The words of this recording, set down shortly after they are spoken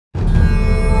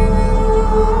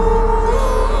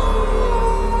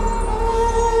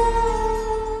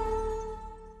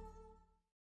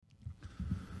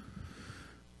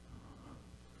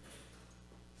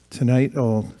Tonight,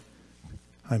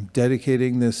 I'm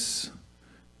dedicating this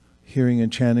hearing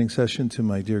and chanting session to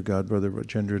my dear God brother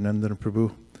Rajendra Nandana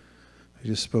Prabhu. I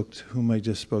just spoke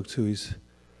to. He's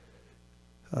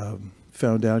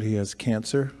found out he has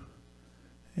cancer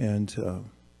and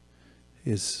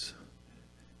is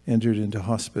entered into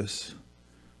hospice.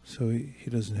 So he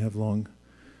doesn't have long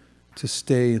to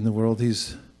stay in the world.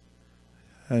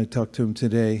 I talked to him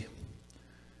today.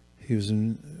 He was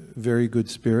in very good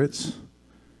spirits,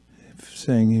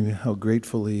 saying how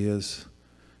grateful he is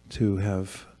to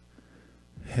have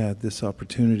had this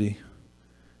opportunity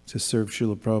to serve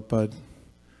Srila Prabhupada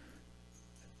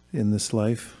in this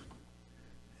life.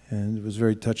 And it was a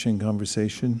very touching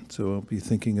conversation, so I'll be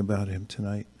thinking about him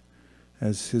tonight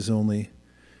as his only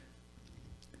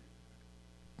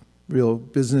real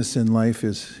business in life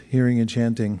is hearing and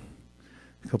chanting.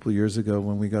 A couple of years ago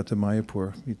when we got to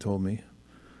Mayapur, he told me,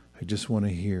 I just want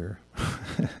to hear,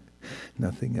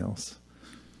 nothing else.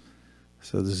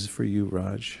 So this is for you,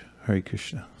 Raj. Hare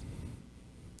Krishna.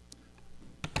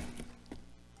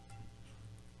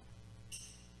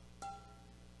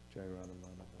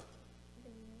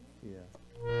 Yeah.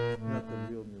 Not the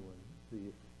real new one.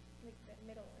 Like the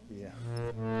middle one. Yeah.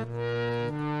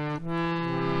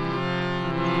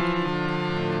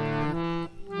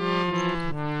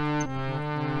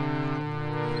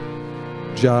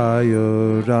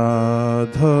 Jaya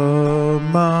Radha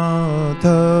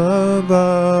Madhava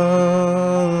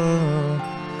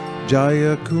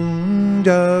Jaya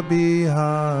Kunja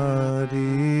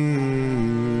Bihari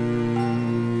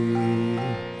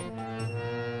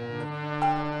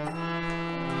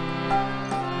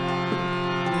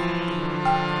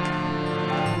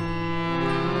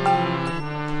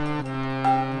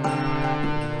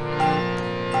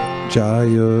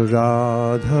Jaya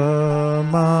Radha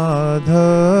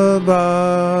Madhava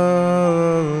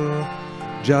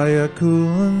Jaya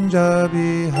Kunja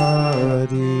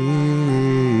Bihari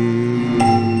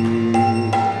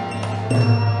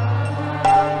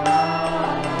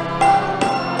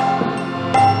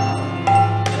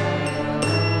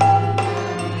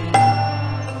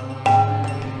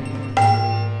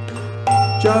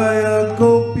Jaya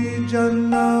Gopi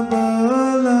Janna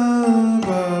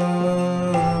Balava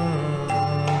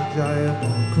Jaya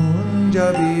Kunja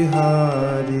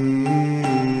Bihari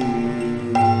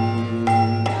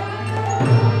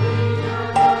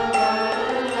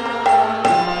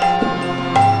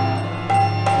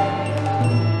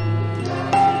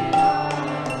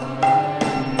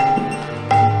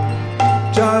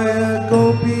Jaya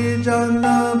Gopi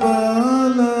Janna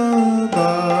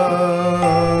Balava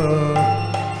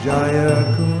Jaya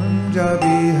Kunja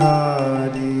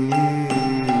Bihari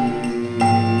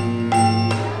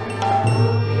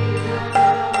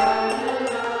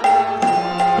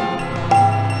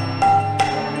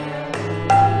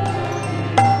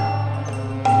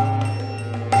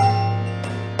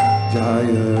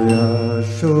Jaya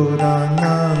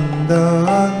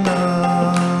Yashodanandana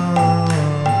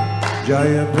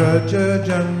Jaya Braja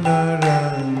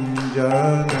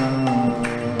Janaranjana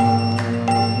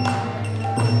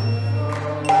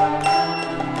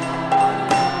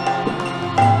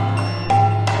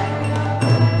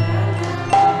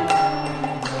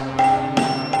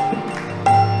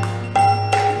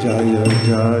Jaya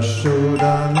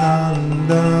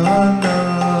Jashodanandana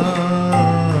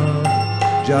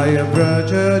Jaya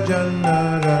Braja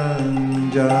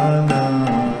Janaranjana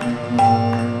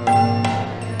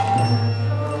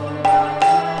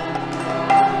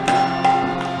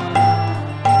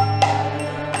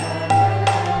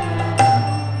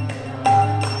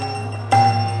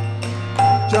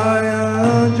Jaya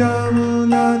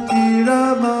Jamuna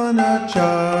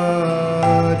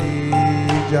Tiravanachari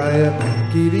Jaya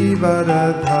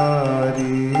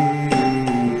Girivaradhari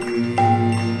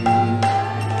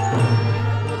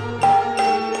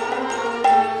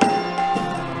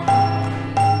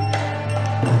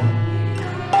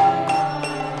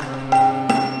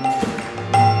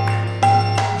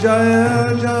Jaya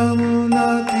Jamuna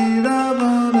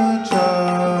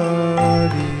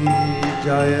Tiravanachari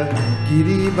Jaya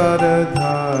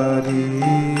Girivaradhari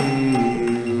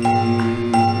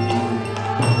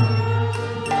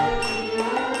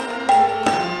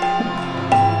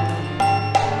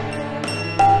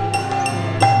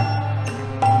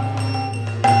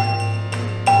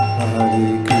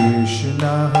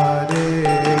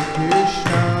Hare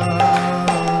Krishna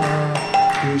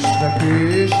Krishna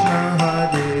Krishna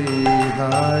Hare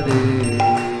Hare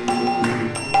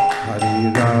Hare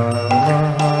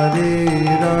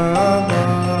Rama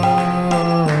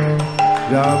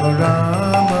Rama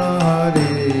Rama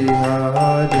Hare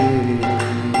Hare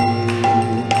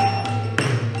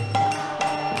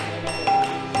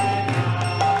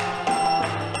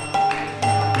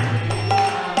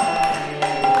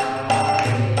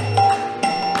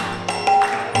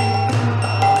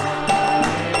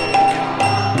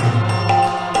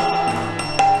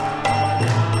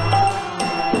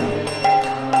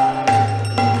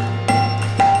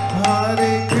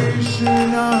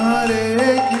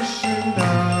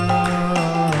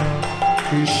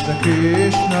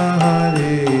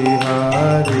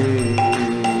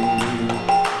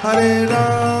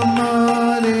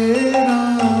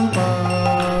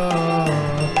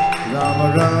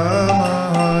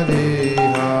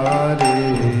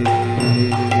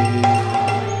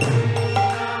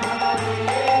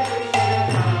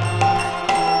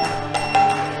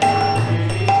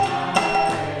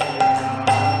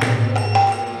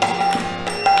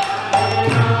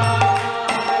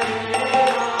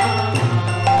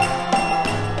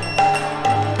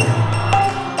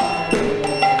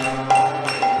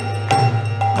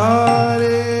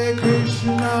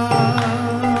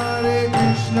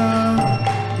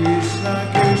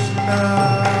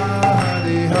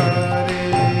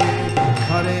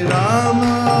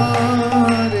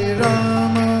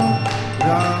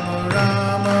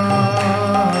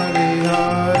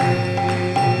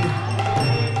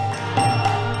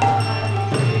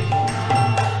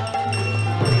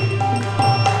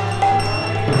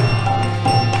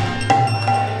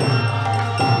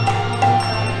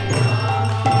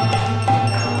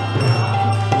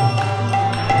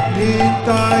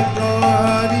Nitai Gaur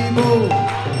Hari Bol,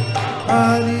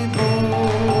 Hari Bol,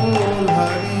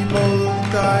 Hari Bol,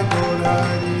 Nitai Gaur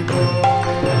Hari Bol.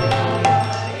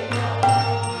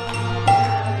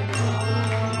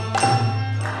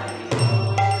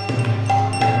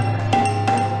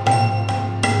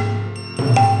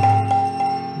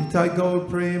 Nitai Gaur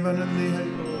Premanandi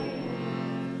Hari Bol.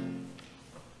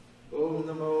 Om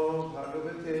Namo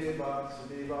Bhagavate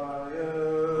Vasudevaya.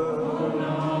 Om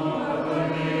Namo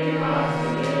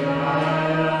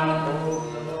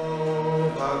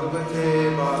Bhagavate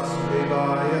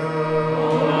Vasudevaya.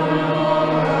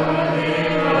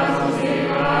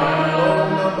 Om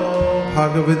Namo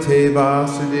Bhagavate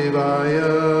Vasudevaya.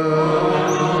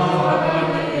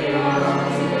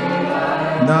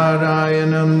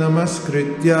 Narayanam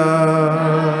Namaskritya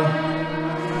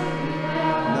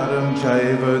Naram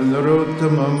Chaiva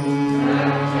Narottamam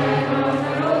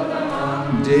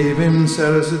Devim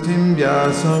Sarasatim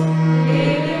Vyasam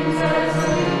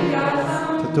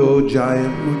Tato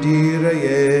Jayam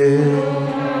Udiraye.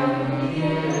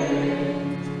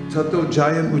 Tato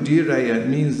Jayam Udiraye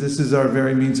means this is our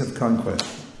very means of conquest.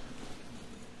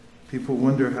 People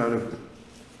wonder how to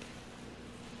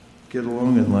get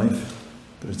along in life,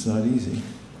 but it's not easy.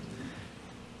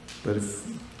 But if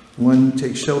one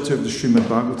takes shelter of the Srimad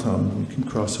Bhagavatam, we can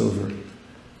cross over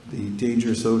the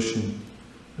dangerous ocean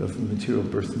of material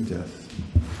birth and death.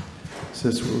 So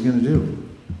that's what we're going to do.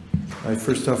 I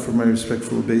first offer my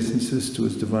respectful obeisances to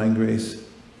His Divine Grace,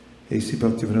 A.C.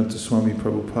 Bhaktivedanta Swami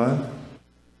Prabhupada,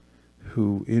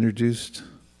 who introduced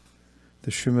the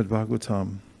Srimad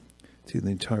Bhagavatam to the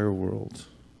entire world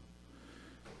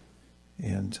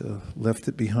and left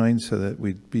it behind so that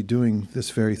we'd be doing this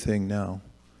very thing now,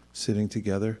 sitting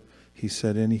together. He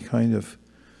said any kind of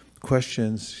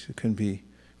questions can be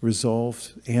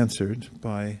resolved, answered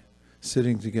by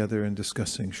sitting together and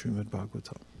discussing Srimad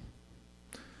Bhagavatam.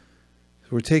 So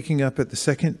we're taking up at the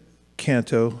second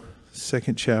canto,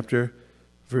 second chapter,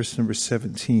 verse number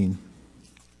 17.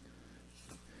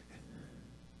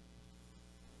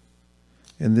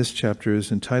 And this chapter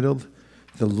is entitled,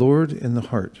 The Lord in the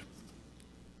Heart.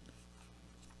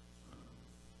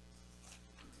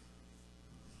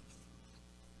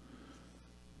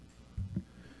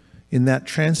 In that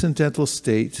transcendental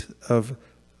state of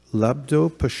labdo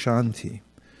pashanti,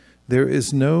 there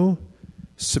is no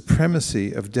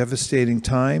supremacy of devastating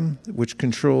time which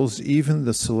controls even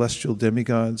the celestial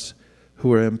demigods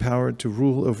who are empowered to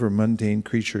rule over mundane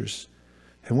creatures,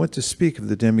 and what to speak of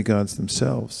the demigods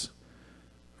themselves.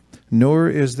 Nor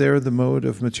is there the mode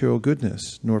of material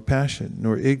goodness, nor passion,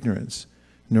 nor ignorance,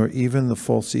 nor even the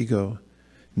false ego,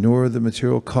 nor the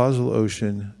material causal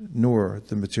ocean, nor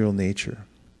the material nature.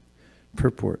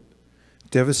 Purport.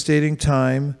 Devastating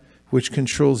time, which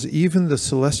controls even the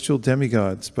celestial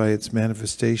demigods by its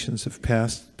manifestations of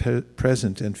past,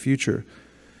 present, and future,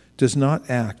 does not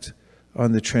act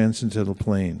on the transcendental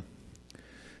plane.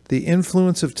 The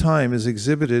influence of time is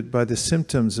exhibited by the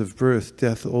symptoms of birth,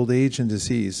 death, old age, and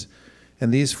disease,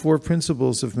 and these four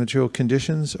principles of material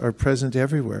conditions are present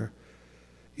everywhere,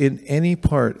 in any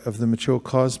part of the material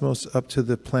cosmos up to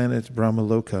the planet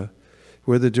Brahmaloka,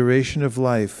 where the duration of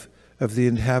life of the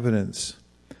inhabitants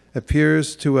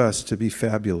appears to us to be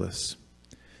fabulous.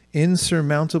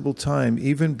 Insurmountable time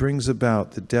even brings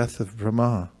about the death of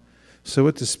Brahma, so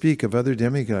what to speak of other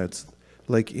demigods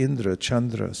like Indra,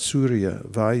 Chandra, Surya,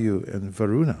 Vayu, and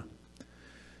Varuna.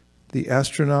 The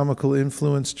astronomical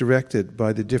influence directed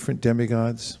by the different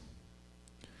demigods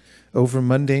over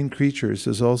mundane creatures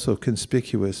is also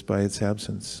conspicuous by its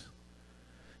absence.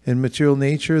 In material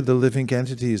nature, the living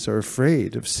entities are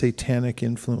afraid of satanic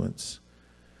influence.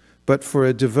 But for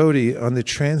a devotee on the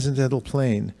transcendental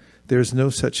plane, there is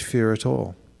no such fear at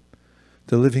all.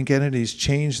 The living entities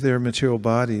change their material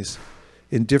bodies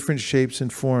in different shapes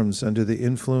and forms under the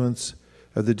influence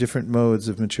of the different modes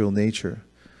of material nature.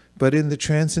 But in the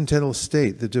transcendental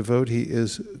state, the devotee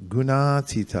is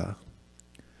gunatita,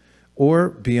 or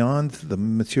beyond the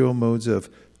material modes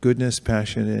of goodness,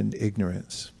 passion, and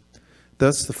ignorance.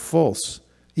 Thus, the false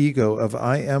ego of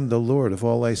I am the Lord of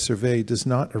all I survey does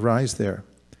not arise there.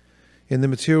 In the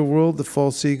material world, the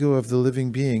false ego of the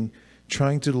living being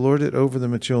trying to lord it over the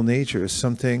material nature is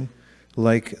something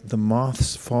like the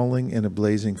moths falling in a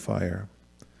blazing fire.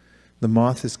 The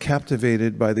moth is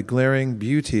captivated by the glaring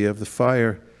beauty of the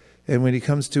fire, and when he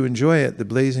comes to enjoy it, the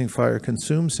blazing fire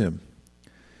consumes him.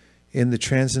 In the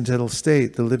transcendental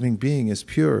state, the living being is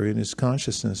pure in his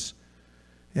consciousness,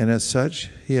 and as such,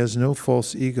 he has no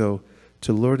false ego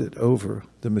to lord it over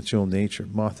the material nature,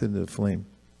 moth into the flame.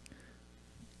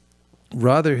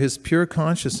 Rather, his pure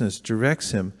consciousness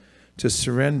directs him to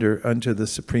surrender unto the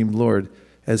Supreme Lord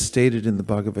as stated in the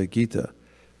Bhagavad Gita.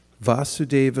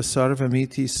 Vasudeva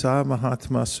sarvamiti sa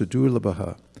mahatma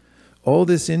sudurlabhaha. All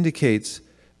this indicates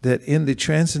that in the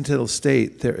transcendental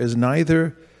state there is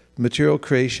neither material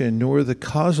creation nor the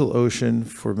causal ocean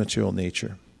for material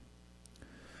nature.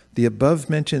 The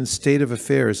above-mentioned state of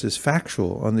affairs is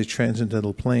factual on the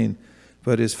transcendental plane,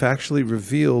 but is factually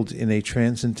revealed in a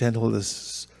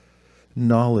transcendentalist's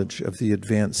knowledge of the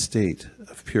advanced state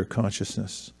of pure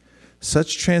consciousness.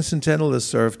 Such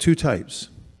transcendentalists are of two types,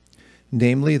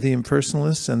 namely the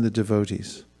impersonalists and the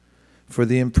devotees. For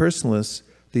the impersonalists,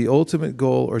 the ultimate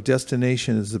goal or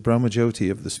destination is the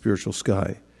Brahmajyoti of the spiritual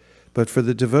sky. But for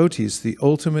the devotees, the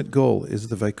ultimate goal is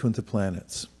the Vaikuntha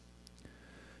planets.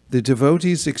 The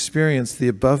devotees experience the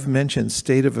above-mentioned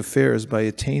state of affairs by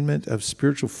attainment of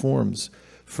spiritual forms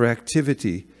for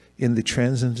activity in the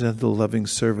transcendental loving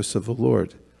service of the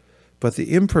Lord. But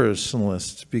the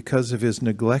impersonalist, because of his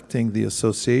neglecting the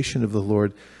association of the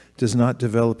Lord, does not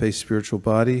develop a spiritual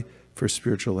body for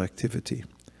spiritual activity,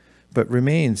 but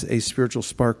remains a spiritual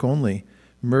spark only,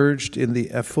 merged in the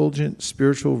effulgent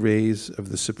spiritual rays of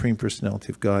the Supreme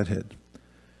Personality of Godhead.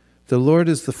 The Lord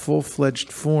is the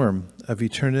full-fledged form of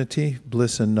eternity,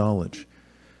 bliss, and knowledge.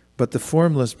 But the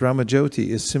formless Brahmajyoti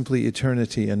is simply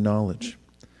eternity and knowledge.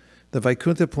 The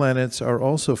Vaikuntha planets are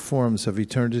also forms of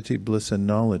eternity, bliss, and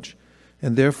knowledge,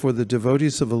 and therefore the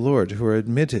devotees of the Lord who are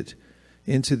admitted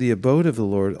into the abode of the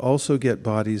Lord also get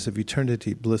bodies of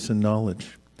eternity, bliss, and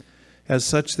knowledge. As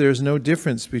such, there is no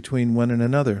difference between one and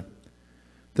another.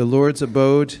 The Lord's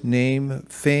abode, name,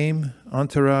 fame,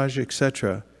 entourage,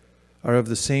 etc. are of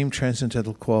the same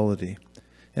transcendental quality,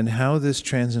 and how this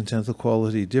transcendental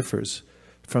quality differs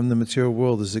from the material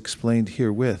world is explained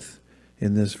herewith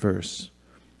in this verse.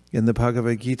 In the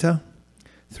Bhagavad Gita,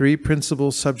 3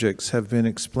 principal subjects have been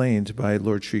explained by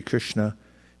Lord Sri Krishna,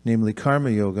 namely Karma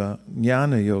Yoga,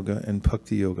 Jnana Yoga, and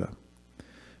Bhakti Yoga.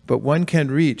 But one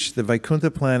can reach the Vaikuntha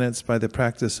planets by the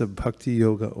practice of Bhakti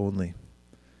Yoga only.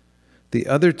 The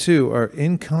other 2 are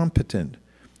incompetent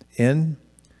in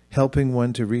helping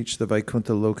one to reach the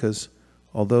Vaikuntha lokas,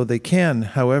 although they can,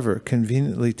 however,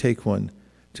 conveniently take one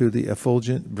to the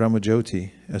effulgent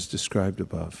Brahmajyoti as described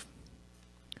above.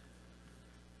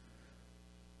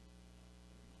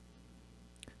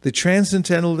 The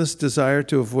transcendentalists desire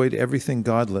to avoid everything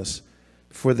godless,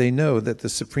 for they know that the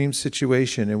supreme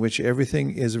situation in which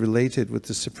everything is related with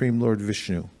the Supreme Lord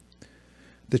Vishnu.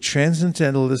 The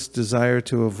transcendentalists desire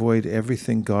to avoid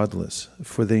everything godless,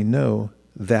 for they know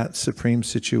that supreme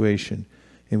situation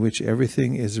in which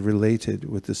everything is related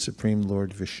with the Supreme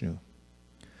Lord Vishnu.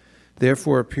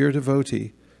 Therefore, a pure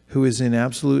devotee who is in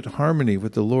absolute harmony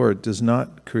with the Lord does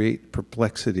not create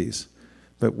perplexities,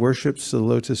 but worships the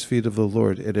lotus feet of the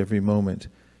Lord at every moment,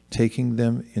 taking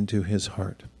them into his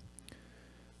heart.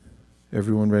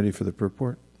 Everyone ready for the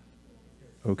purport?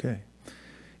 Okay.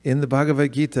 In the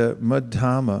Bhagavad Gita,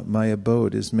 Madhama, my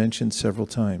abode, is mentioned several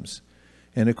times.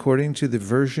 And according to the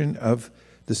version of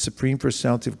the Supreme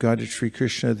Personality of Godhead Sri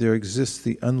Krishna, there exists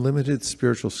the unlimited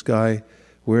spiritual sky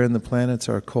wherein the planets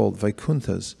are called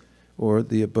Vaikunthas, or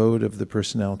the abode of the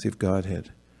Personality of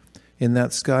Godhead. In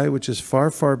that sky, which is far,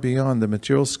 far beyond the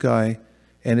material sky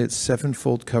and its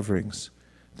 7-fold coverings,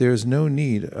 there is no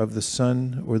need of the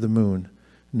sun or the moon,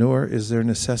 nor is there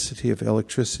necessity of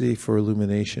electricity for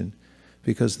illumination,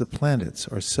 because the planets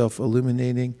are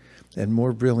self-illuminating and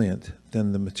more brilliant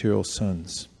than the material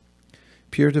suns.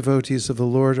 Pure devotees of the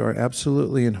Lord are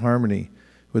absolutely in harmony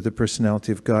with the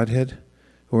Personality of Godhead,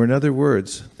 or in other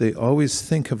words, they always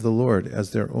think of the Lord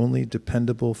as their only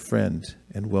dependable friend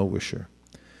and well-wisher.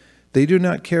 They do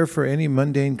not care for any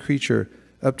mundane creature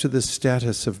up to the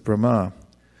status of Brahma,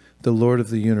 the Lord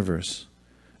of the universe.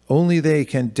 Only they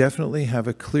can definitely have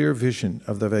a clear vision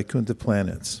of the Vaikuntha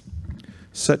planets.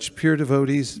 Such pure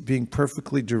devotees, being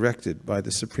perfectly directed by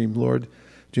the Supreme Lord,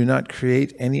 do not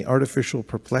create any artificial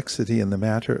perplexity in the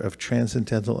matter of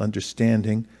transcendental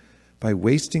understanding by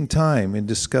wasting time in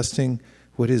discussing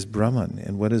what is Brahman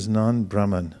and what is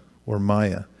non-Brahman, or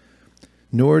Maya.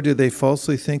 Nor do they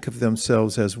falsely think of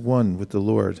themselves as one with the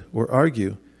Lord, or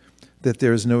argue that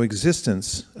there is no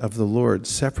existence of the Lord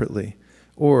separately,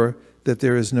 or that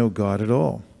there is no God at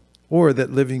all, or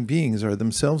that living beings are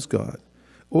themselves God,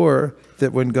 or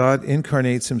that when God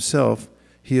incarnates himself,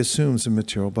 he assumes a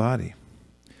material body.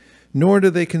 Nor do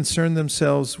they concern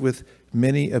themselves with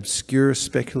many obscure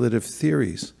speculative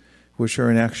theories, which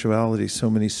are in actuality so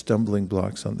many stumbling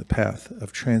blocks on the path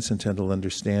of transcendental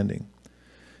understanding.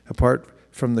 Apart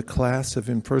from the class of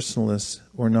impersonalists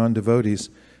or non-devotees,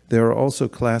 there are also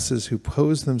classes who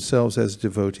pose themselves as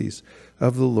devotees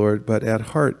of the Lord, but at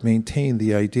heart maintain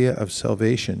the idea of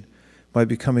salvation, by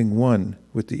becoming one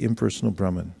with the impersonal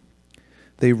Brahman.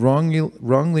 They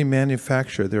wrongly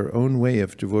manufacture their own way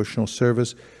of devotional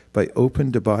service by open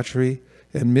debauchery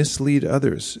and mislead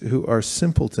others who are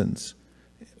simpletons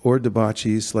or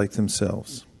debauchees like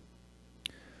themselves.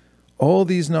 All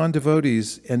these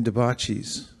non-devotees and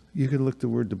debauchees, you can look the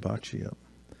word debauchee up.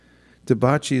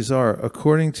 Debauchees are,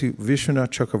 according to Vishwanath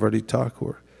Chakravarti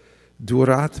Thakur,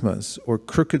 duratmas, or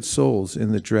crooked souls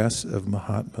in the dress of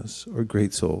Mahatmas, or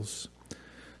great souls.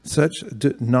 Such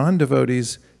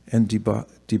non-devotees and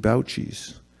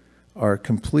debauchees are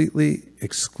completely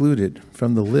excluded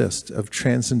from the list of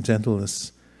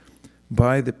transcendentalists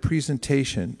by the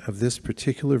presentation of this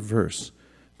particular verse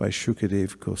by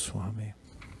Shukadev Goswami.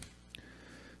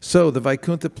 So the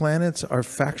Vaikuntha planets are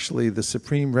factually the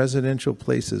supreme residential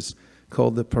places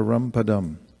called the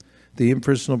Parampadam. The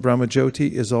impersonal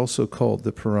Brahmajyoti is also called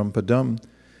the Parampadam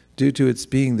due to its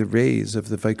being the rays of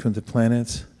the Vaikuntha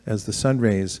planets, as the sun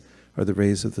rays are the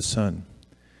rays of the sun.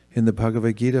 In the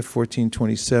Bhagavad Gita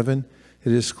 14:27,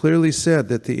 it is clearly said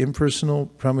that the impersonal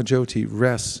Brahmajyoti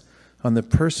rests on the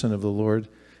person of the Lord,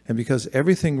 and because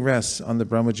everything rests on the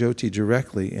Brahmajyoti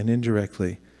directly and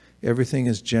indirectly, everything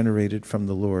is generated from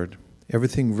the Lord.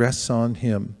 Everything rests on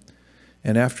Him,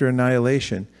 and after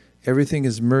annihilation, everything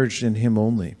is merged in Him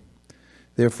only.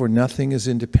 Therefore, nothing is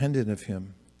independent of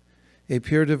Him. A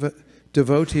pure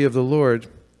devotee of the Lord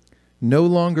no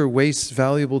longer wastes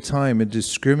valuable time in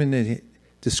discriminating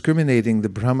the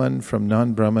Brahman from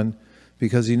non-Brahman,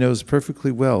 because he knows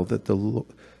perfectly well that the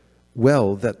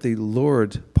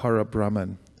Lord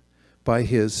Para-Brahman, by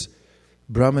his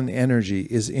Brahman energy,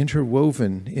 is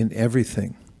interwoven in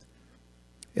everything.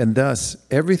 And thus,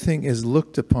 everything is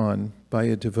looked upon by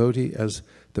a devotee as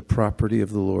the property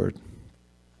of the Lord.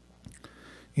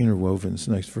 Interwoven is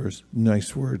a nice verse,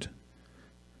 nice word.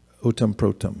 Otam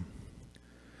protam.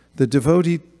 The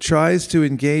devotee tries to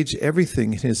engage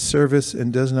everything in his service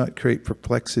and does not create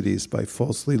perplexities by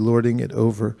falsely lording it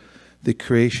over the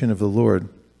creation of the Lord.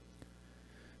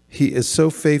 He is so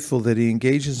faithful that he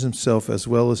engages himself as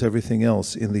well as everything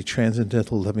else in the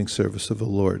transcendental loving service of the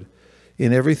Lord.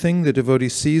 In everything, the devotee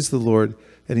sees the Lord,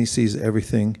 and he sees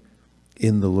everything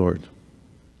in the Lord.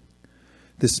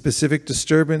 The specific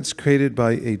disturbance created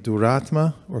by a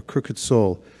duratma, or crooked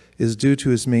soul, is due to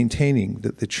his maintaining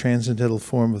that the transcendental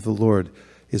form of the Lord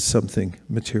is something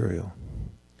material.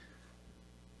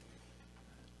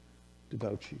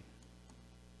 Debauchee.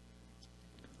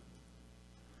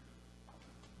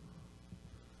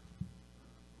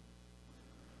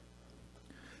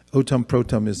 Otam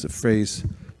protam is a phrase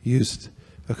used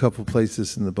a couple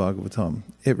places in the Bhagavatam.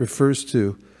 It refers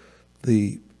to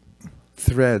the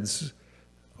threads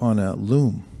on a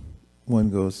loom.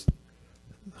 One goes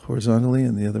horizontally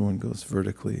and the other one goes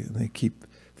vertically, and they keep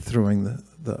throwing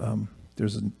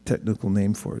there's a technical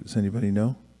name for it. Does anybody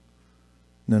know?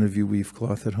 None of you weave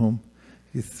cloth at home?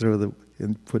 You throw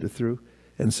and put it through,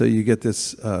 and so you get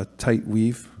this tight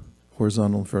weave,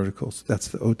 horizontal, vertical. So that's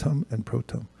the otam and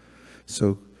protam.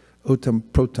 So otam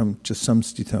protam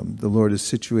chasamstitam. The Lord is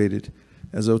situated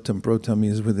as otam protam. He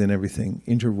is within everything,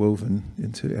 interwoven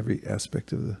into every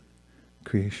aspect of the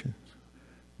creation.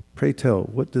 Pray tell,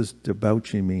 what does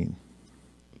debauchee mean?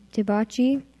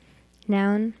 Debauchee,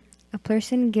 noun, a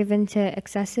person given to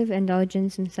excessive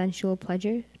indulgence in sensual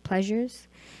pleasures.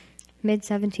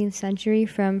 Mid-17th century,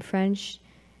 from French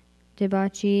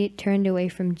debauchee, turned away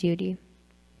from duty.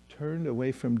 Turned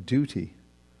away from duty.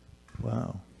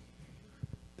 Wow.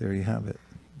 There you have it.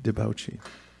 Debauchee.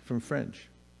 From French.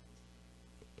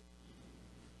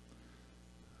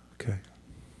 Okay.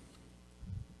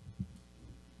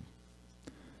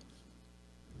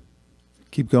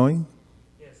 Keep going?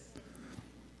 Yes.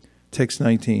 Text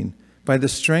 19. By the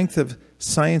strength of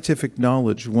scientific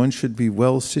knowledge, one should be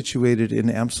well situated in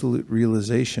absolute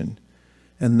realization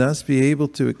and thus be able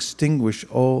to extinguish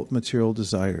all material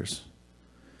desires.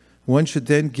 One should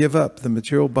then give up the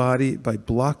material body by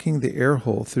blocking the air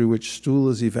hole through which stool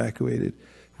is evacuated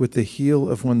with the heel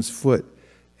of one's foot,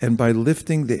 and by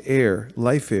lifting the air,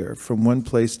 life air, from one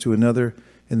place to another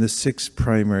in the 6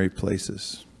 primary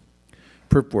places.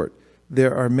 Purport.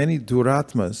 There are many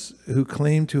duratmas who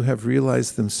claim to have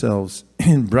realized themselves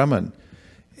in Brahman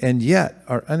and yet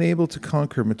are unable to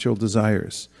conquer material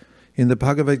desires. In the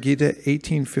Bhagavad Gita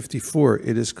 18:54,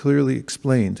 it is clearly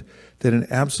explained that an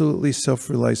absolutely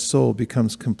self-realized soul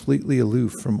becomes completely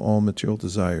aloof from all material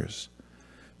desires.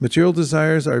 Material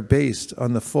desires are based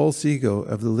on the false ego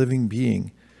of the living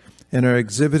being and are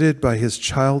exhibited by his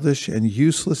childish and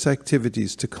useless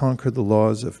activities to conquer the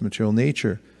laws of material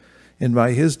nature, and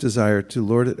by his desire to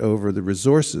lord it over the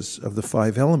resources of the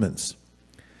 5 elements.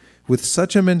 With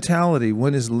such a mentality,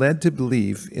 one is led to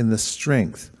believe in the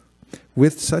strength.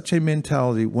 With such a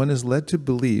mentality, one is led to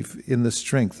believe in the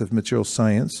strength of material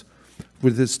science,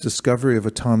 with its discovery of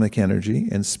atomic energy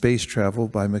and space travel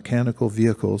by mechanical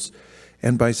vehicles,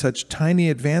 and by such tiny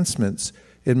advancements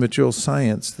in material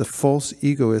science, the false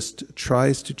egoist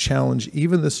tries to challenge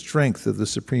even the strength of the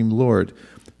Supreme Lord,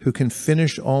 who can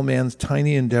finish all man's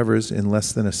tiny endeavors in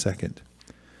less than a second.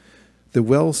 The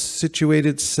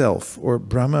well-situated self, or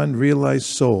Brahman realized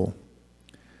soul,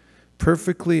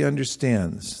 perfectly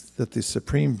understands that the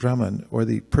Supreme Brahman, or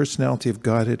the personality of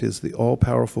Godhead, is the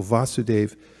all-powerful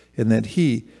Vasudeva, and that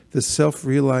he, the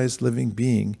self-realized living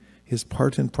being, is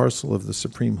part and parcel of the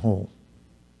Supreme Whole.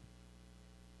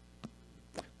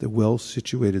 The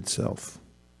well-situated self.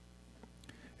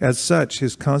 As such,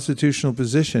 his constitutional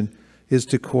position is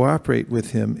to cooperate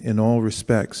with him in all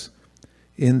respects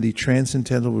in the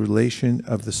transcendental relation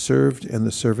of the served and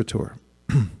the servitor.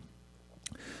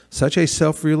 Such a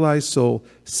self-realized soul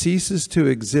ceases to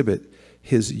exhibit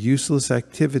his useless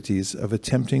activities of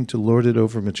attempting to lord it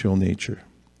over material nature.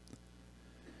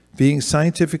 Being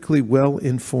scientifically well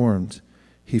informed,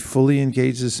 he fully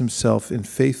engages himself in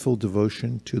faithful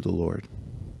devotion to the Lord.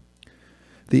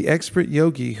 The expert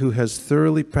yogi who has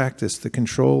thoroughly practiced the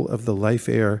control of the life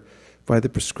air by the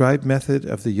prescribed method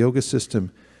of the yoga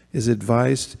system is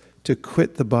advised to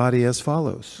quit the body as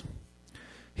follows.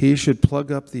 He should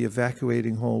plug up the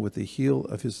evacuating hole with the heel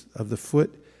of the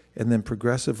foot and then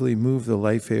progressively move the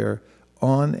life air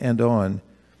on and on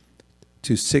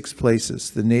to 6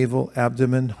 places: the navel,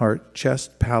 abdomen, heart,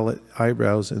 chest, palate,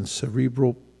 eyebrows, and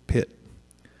cerebral pit.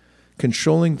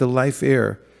 Controlling the life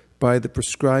air by the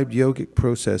prescribed yogic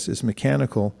process is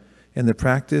mechanical, and the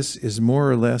practice is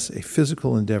more or less a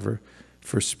physical endeavor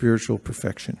for spiritual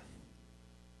perfection.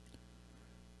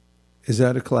 Is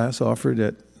that a class offered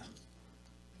at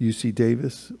UC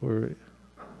Davis, or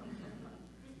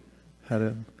how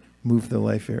to move the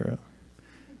life air up?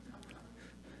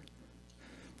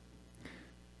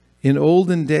 In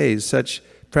olden days, such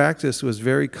practice was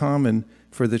very common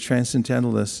for the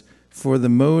transcendentalists, for the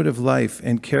mode of life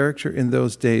and character in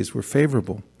those days were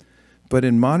favorable. But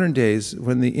in modern days,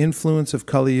 when the influence of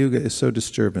Kali Yuga is so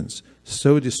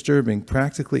disturbing,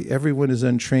 practically everyone is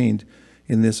untrained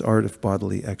in this art of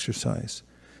bodily exercise.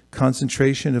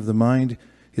 Concentration of the mind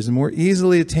is more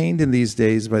easily attained in these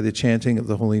days by the chanting of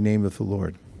the holy name of the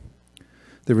Lord.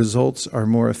 The results are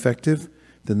more effective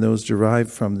than those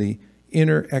derived from the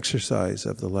inner exercise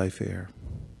of the life air.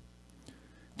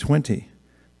 20.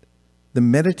 The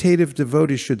meditative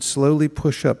devotee should slowly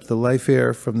push up the life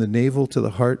air from the navel to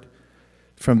the heart,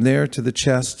 from there to the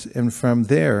chest, and from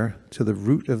there to the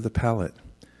root of the palate.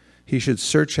 He should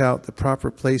search out the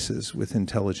proper places with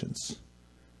intelligence.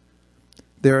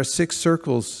 There are 6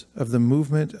 circles of the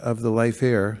movement of the life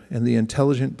air, and the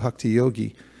intelligent bhakti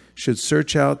yogi should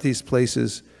search out these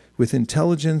places with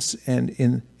intelligence and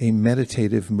in a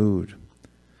meditative mood.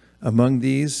 Among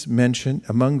these mentioned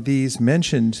above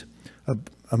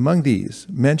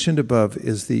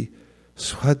is the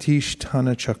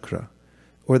Swadhisthana chakra,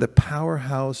 or the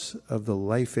powerhouse of the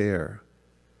life air.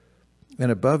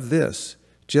 And above this,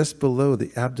 just below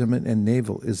the abdomen and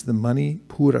navel, is the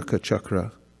Manipuraka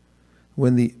chakra.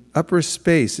 When the upper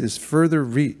space is further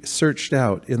searched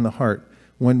out in the heart,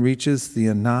 one reaches the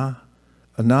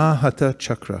Anahata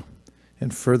chakra.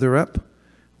 And further up,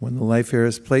 when the life air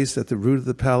is placed at the root of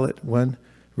the palate, one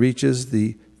reaches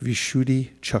the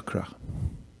Vishuddhi chakra.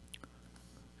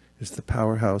 It's the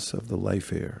powerhouse of the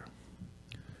life air.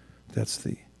 That's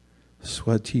the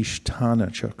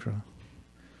Swadhisthana chakra.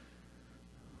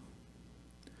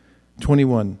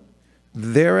 21.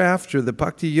 Thereafter, the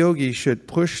bhakti yogi should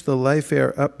push the life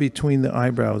air up between the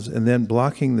eyebrows, and then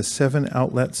blocking the 7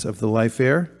 outlets of the life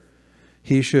air,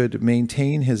 he should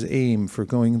maintain his aim for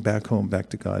going back home, back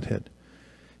to Godhead.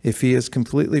 If he is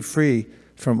completely free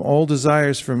from all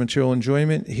desires for material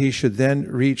enjoyment, he should then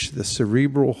reach the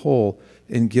cerebral hole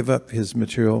and give up his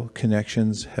material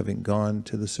connections, having gone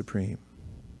to the Supreme.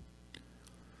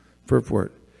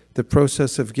 Purport. The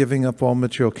process of giving up all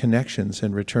material connections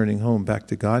and returning home back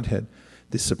to Godhead,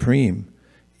 the Supreme,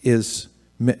 is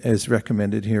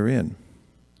recommended herein.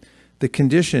 The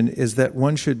condition is that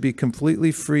one should be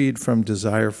completely freed from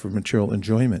desire for material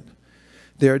enjoyment.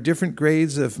 There are different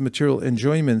grades of material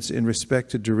enjoyments in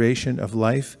respect to duration of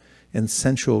life and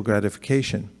sensual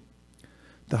gratification.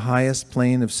 The highest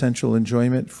plane of sensual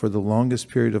enjoyment for the longest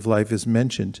period of life is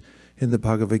mentioned in the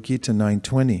Bhagavad Gita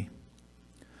 9:20.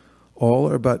 All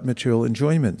are but material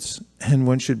enjoyments, and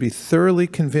one should be thoroughly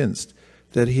convinced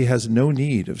that he has no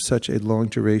need of such a long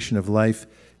duration of life,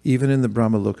 even in the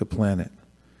Brahmaloka planet.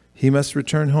 He must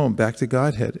return home back to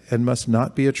Godhead and must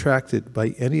not be attracted by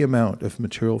any amount of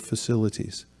material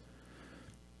facilities.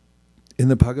 In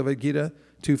the Bhagavad Gita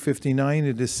 259,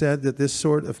 it is said that this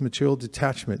sort of material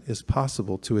detachment is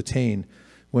possible to attain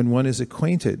when one is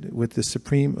acquainted with the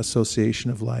supreme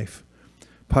association of life.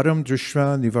 Param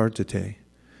drishva nivartate.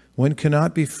 One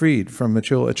cannot be freed from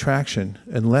material attraction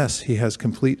unless he has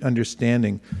complete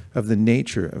understanding of the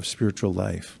nature of spiritual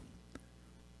life.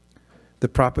 The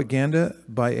propaganda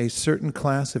by a certain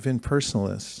class of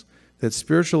impersonalists that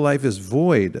spiritual life is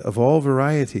void of all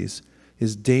varieties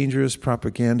is dangerous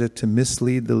propaganda to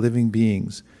mislead the living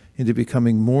beings into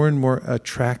becoming more and more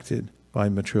attracted by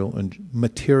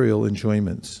material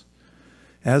enjoyments.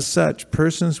 As such,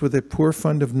 persons with a poor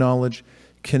fund of knowledge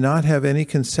cannot have any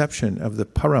conception of the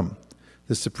Param,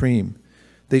 the Supreme.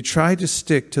 They try to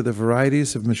stick to the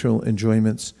varieties of material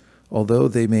enjoyments, although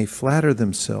they may flatter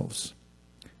themselves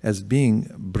as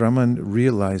being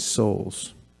Brahman-realized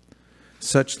souls.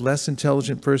 Such less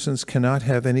intelligent persons cannot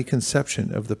have any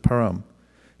conception of the Param,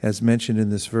 as mentioned in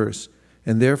this verse,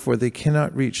 and therefore they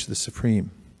cannot reach the Supreme.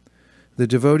 The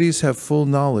devotees have full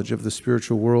knowledge of the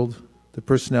spiritual world, the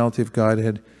personality of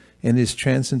Godhead, and his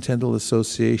transcendental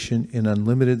association in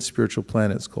unlimited spiritual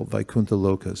planets called Vaikuntha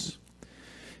Lokas.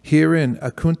 Herein,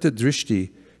 Akunta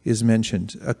Drishti is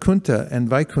mentioned. Akunta and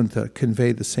Vaikuntha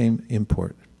convey the same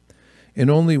import. And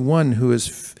only one who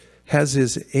has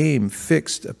his aim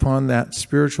fixed upon that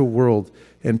spiritual world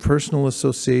and personal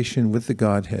association with the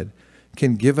Godhead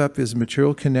can give up his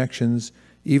material connections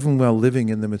even while living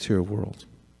in the material world.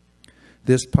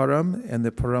 This Param and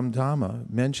the Paramdhamma,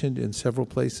 mentioned in several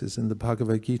places in the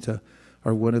Bhagavad Gita,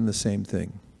 are one and the same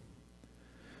thing.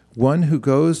 One who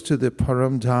goes to the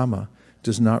Paramdhamma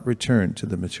does not return to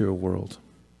the material world.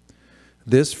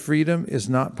 This freedom is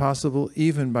not possible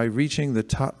even by reaching the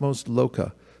topmost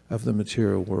loka of the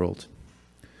material world.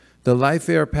 The life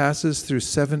air passes through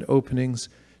 7 openings,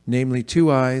 namely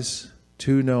 2 eyes,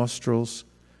 2 nostrils,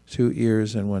 2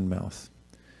 ears, and 1 mouth.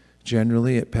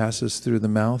 Generally, it passes through the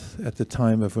mouth at the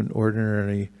time of an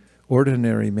ordinary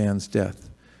man's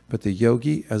death. But the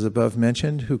yogi, as above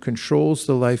mentioned, who controls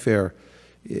the life air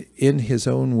in his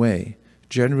own way,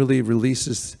 generally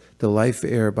releases the life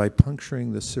air by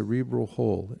puncturing the cerebral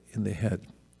hole in the head.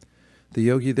 The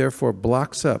yogi therefore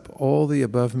blocks up all the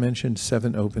above-mentioned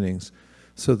 7 openings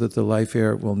so that the life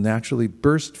air will naturally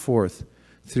burst forth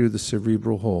through the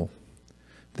cerebral hole.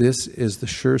 This is the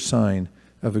sure sign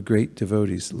of a great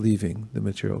devotee's leaving the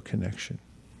material connection.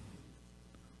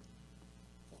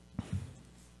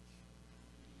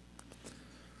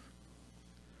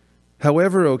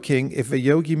 However, O king, if a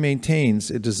yogi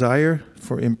maintains a desire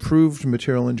for improved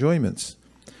material enjoyments,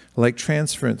 like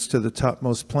transference to the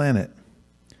topmost planet,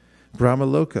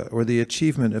 Brahmaloka, or the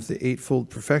achievement of the eightfold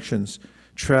perfections,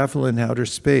 travel in outer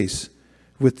space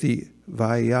with the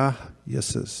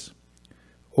Vaisesika,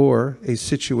 or a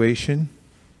situation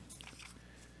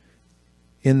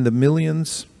in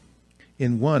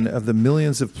one of the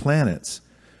millions of planets,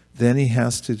 then he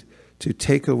has to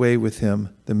take away with him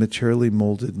the materially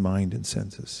molded mind and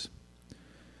senses.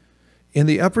 In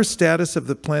the upper status of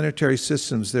the planetary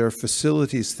systems, there are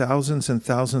facilities thousands and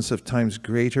thousands of times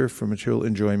greater for material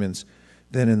enjoyments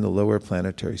than in the lower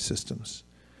planetary systems.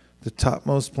 The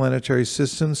topmost planetary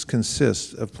systems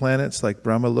consist of planets like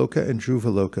Brahmaloka and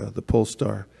Dhruvaloka, the pole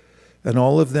star, and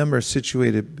all of them are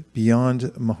situated beyond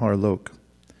Maharloka.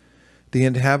 The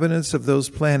inhabitants of those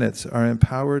planets are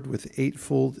empowered with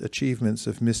eightfold achievements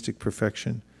of mystic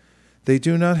perfection. They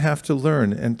do not have to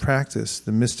learn and practice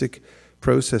the mystic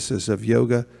processes of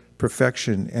yoga,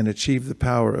 perfection, and achieve the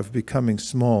power of becoming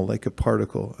small like a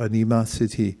particle, anima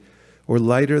siddhi, or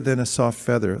lighter than a soft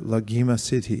feather, laghima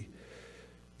siddhi.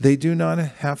 They do not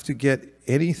have to get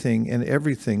anything and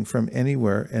everything from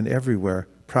anywhere and everywhere,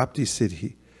 prapti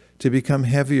siddhi, to become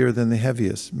heavier than the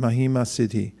heaviest, mahima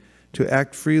siddhi, to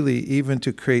act freely even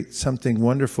to create something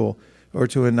wonderful or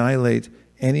to annihilate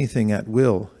anything at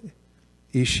will,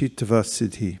 ishitva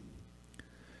siddhi.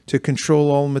 To control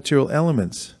all material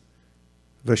elements,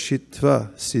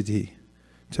 vashitva siddhi.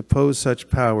 To pose such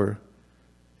power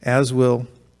as will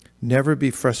never be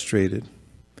frustrated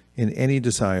in any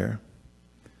desire,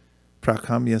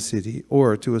 prakamya siddhi,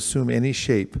 or to assume any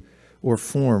shape or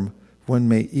form one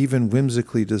may even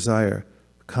whimsically desire,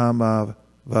 kama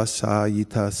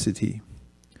vasayita siddhi.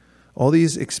 All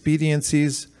these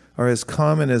expediencies are as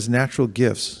common as natural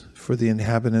gifts for the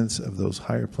inhabitants of those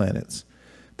higher planets.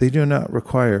 They do not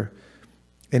require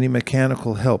any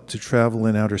mechanical help to travel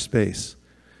in outer space,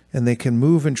 and they can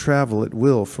move and travel at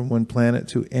will from one planet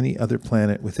to any other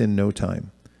planet within no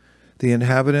time. The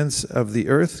inhabitants of the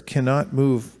earth cannot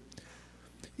move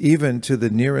even to the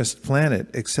nearest planet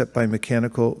except by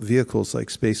mechanical vehicles like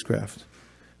spacecraft.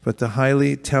 But the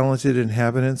highly talented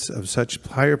inhabitants of such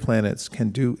higher planets can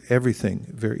do everything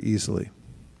very easily.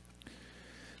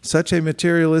 Such a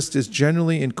materialist is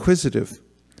generally inquisitive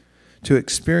to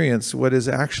experience what is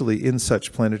actually in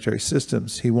such planetary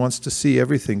systems. He wants to see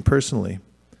everything personally.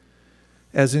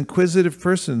 As inquisitive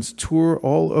persons tour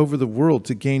all over the world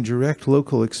to gain direct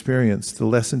local experience, the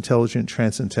less intelligent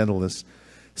transcendentalist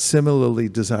similarly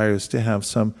desires to have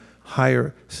some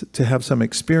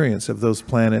experience of those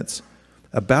planets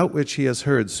about which he has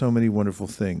heard so many wonderful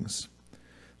things.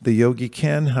 The yogi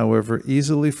can, however,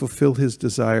 easily fulfill his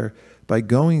desire by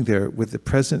going there with the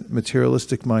present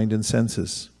materialistic mind and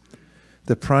senses.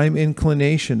 The prime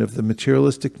inclination of the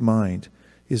materialistic mind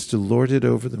is to lord it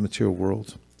over the material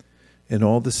world. And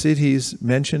all the cities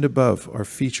mentioned above are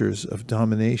features of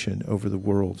domination over the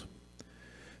world.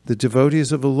 The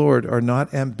devotees of the Lord are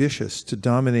not ambitious to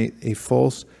dominate a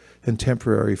false and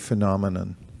temporary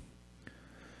phenomenon.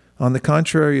 On the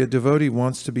contrary, a devotee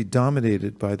wants to be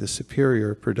dominated by the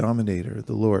superior predominator,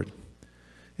 the Lord.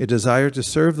 A desire to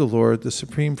serve the Lord, the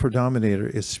supreme predominator,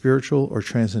 is spiritual or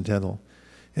transcendental,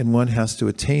 and one has to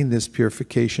attain this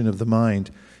purification of the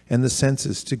mind and the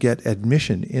senses to get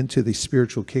admission into the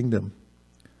spiritual kingdom.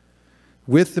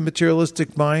 With the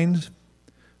materialistic mind,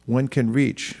 one can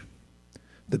reach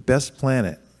the best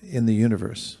planet in the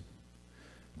universe,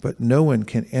 but no one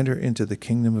can enter into the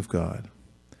kingdom of God.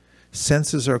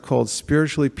 Senses are called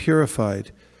spiritually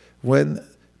purified when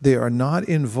they are not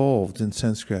involved in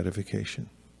sense gratification.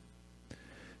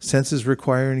 Senses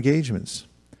require engagements,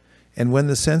 and when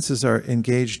the senses are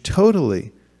engaged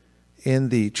totally in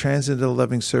the transcendental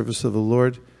loving service of the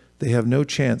Lord, they have no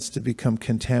chance to become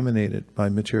contaminated by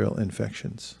material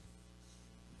infections.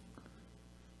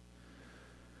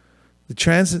 The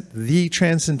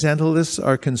transcendentalists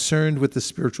are concerned with the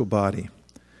spiritual body.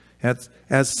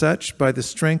 As such, by the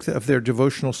strength of their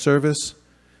devotional service,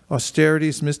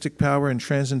 austerities, mystic power, and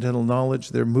transcendental knowledge,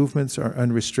 their movements are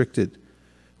unrestricted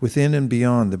within and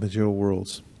beyond the material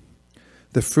worlds.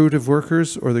 The fruitive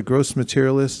workers or the gross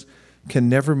materialists can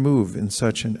never move in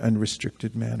such an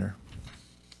unrestricted manner.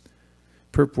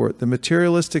 Purport: the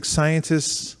materialistic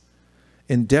scientists'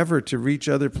 endeavor to reach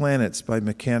other planets by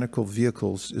mechanical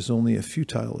vehicles is only a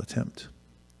futile attempt.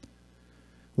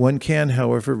 One can,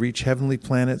 however, reach heavenly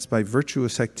planets by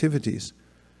virtuous activities,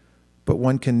 but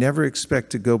one can never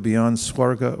expect to go beyond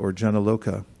Swarga or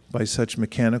Janaloka by such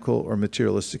mechanical or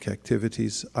materialistic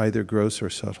activities, either gross or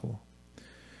subtle.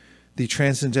 The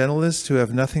transcendentalists who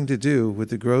have nothing to do with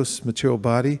the gross material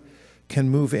body can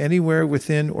move anywhere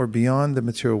within or beyond the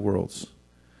material worlds.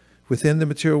 Within the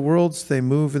material worlds, they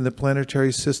move in the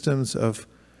planetary systems of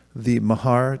the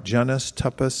Mahar, Janas,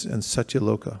 Tapas, and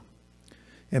Satyaloka.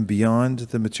 And beyond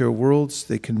the material worlds,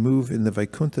 they can move in the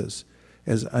Vaikunthas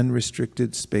as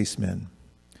unrestricted spacemen.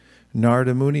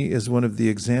 Narada Muni is one of the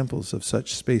examples of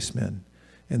such spacemen,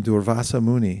 and Durvasa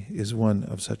Muni is one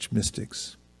of such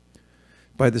mystics.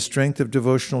 By the strength of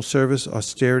devotional service,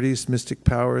 austerities, mystic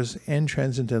powers, and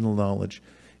transcendental knowledge,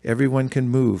 everyone can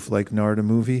move like Narada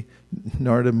Muni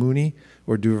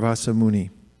or Durvasa Muni.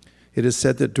 It is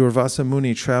said that Durvasa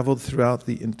Muni traveled throughout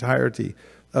the entirety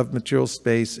of material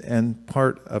space and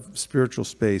part of spiritual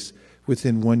space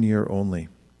within 1 year only.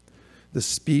 The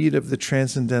speed of the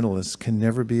transcendentalists can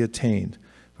never be attained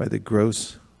by the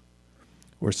gross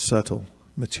or subtle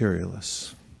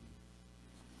materialists.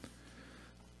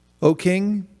 O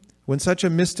King, when such a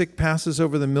mystic passes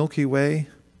over the Milky Way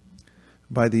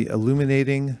by the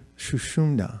illuminating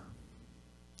Sushumna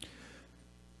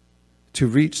to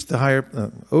reach the higher...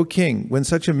 O King, when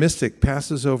such a mystic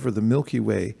passes over the Milky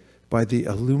Way by the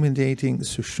illuminating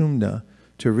Sushumna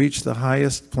to reach the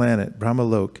highest planet,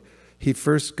 Brahmalok, he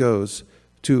first goes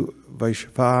to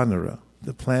Vaishvanara,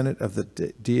 the planet of the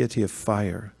deity of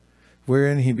fire,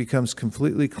 wherein he becomes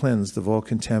completely cleansed of all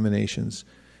contaminations.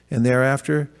 And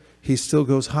thereafter, he still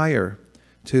goes higher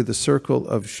to the circle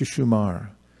of Shushumar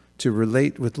to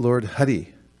relate with Lord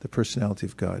Hari, the personality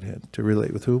of Godhead. To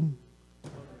relate with whom?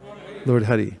 Lord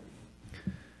Hari.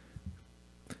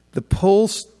 The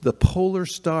polar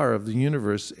star of the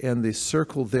universe and the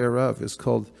circle thereof is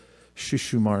called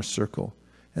Shushumar circle.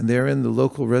 And therein the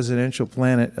local residential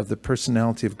planet of the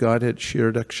personality of Godhead,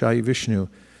 Kshirodakshayi Vishnu,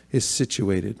 is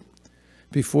situated.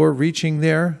 Before reaching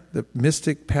there, the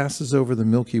mystic passes over the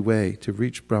Milky Way to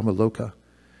reach Brahmaloka.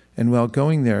 And while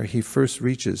going there, he first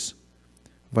reaches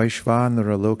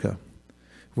Vaishvanara Loka,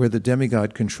 where the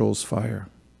demigod controls fire.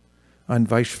 On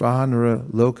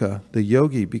Vaishvanara Loka, the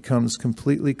yogi becomes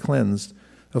completely cleansed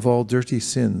of all dirty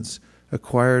sins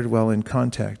acquired while in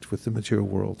contact with the material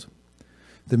world.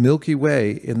 The Milky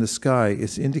Way in the sky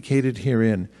is indicated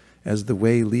herein as the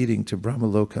way leading to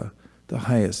Brahmaloka, the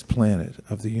highest planet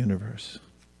of the universe.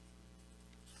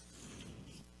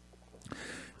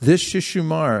 This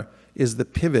Shishumar is the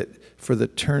pivot for the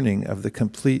turning of the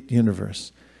complete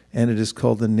universe, and it is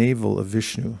called the navel of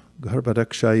Vishnu,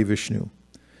 Garbhadakshayi Vishnu.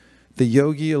 The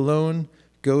yogi alone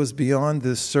goes beyond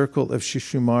this circle of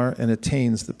Shishumar and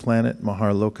attains the planet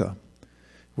Maharloka,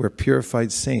 where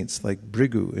purified saints like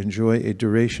Bhrigu enjoy a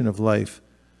duration of life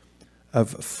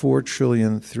of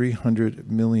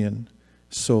 4,300,000,000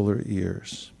 solar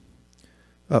years.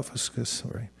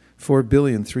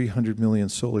 4,300,000,000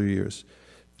 solar years.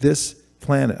 This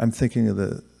planet, I'm thinking of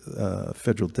the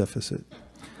federal deficit.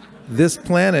 This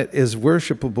planet is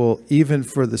worshipable even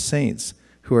for the saints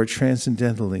who are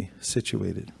transcendentally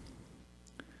situated.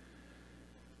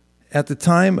 At the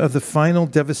time of the final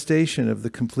devastation of the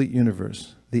complete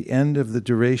universe, the end of the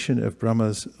duration of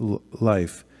Brahma's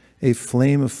life, a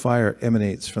flame of fire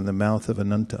emanates from the mouth of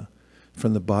Ananta,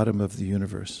 from the bottom of the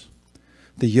universe.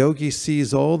 The yogi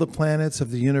sees all the planets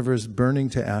of the universe burning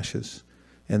to ashes,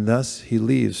 and thus he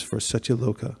leaves for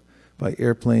Satyaloka by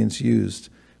airplanes used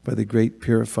by the great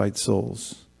purified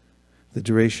souls. The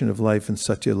duration of life in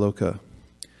Satyaloka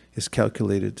is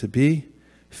calculated to be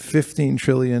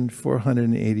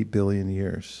 15,480,000,000,000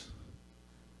 years.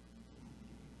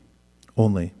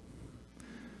 Only.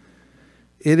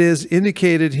 It is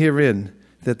indicated herein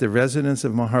that the residents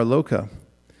of Maharloka,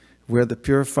 where the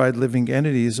purified living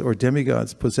entities or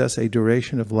demigods possess a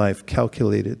duration of life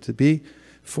calculated to be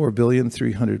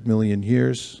 4,300,000,000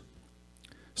 years,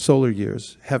 solar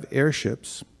years, have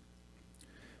airships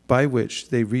by which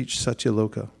they reach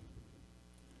Satyaloka,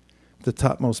 the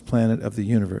topmost planet of the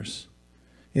universe.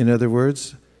 In other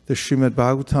words, the Srimad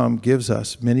Bhagavatam gives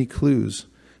us many clues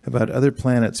about other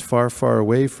planets far, far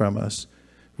away from us,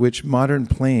 which modern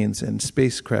planes and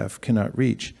spacecraft cannot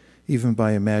reach, even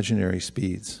by imaginary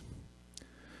speeds.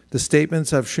 The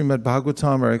statements of Srimad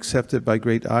Bhagavatam are accepted by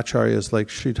great acharyas like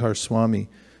Sridhar Swami,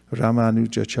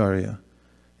 Ramanujacharya,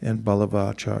 and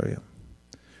Ballavacharya.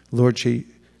 Lord Sri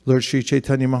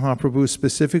Chaitanya Mahaprabhu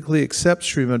specifically accepts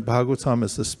Srimad Bhagavatam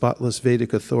as the spotless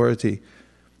Vedic authority,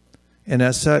 and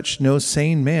as such, no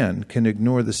sane man can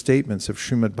ignore the statements of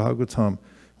Srimad Bhagavatam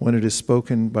when it is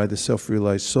spoken by the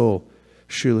self-realized soul,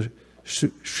 Srila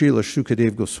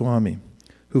Shukadev Goswami,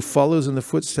 who follows in the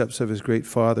footsteps of his great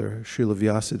father, Srila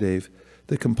Vyasadeva,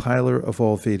 the compiler of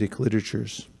all Vedic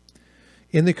literatures.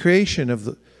 In the creation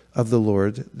of the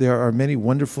Lord, there are many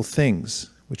wonderful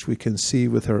things which we can see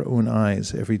with our own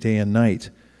eyes every day and night,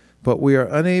 but we are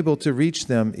unable to reach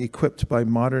them equipped by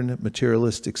modern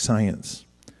materialistic science.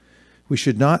 We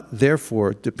should not,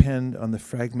 therefore, depend on the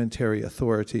fragmentary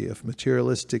authority of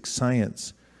materialistic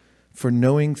science for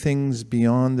knowing things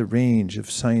beyond the range of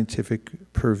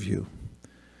scientific purview.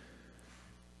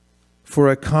 For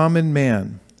a common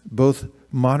man, both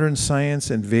modern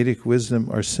science and Vedic wisdom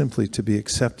are simply to be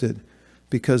accepted,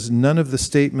 because none of the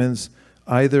statements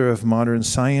either of modern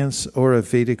science or of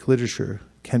Vedic literature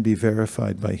can be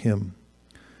verified by him.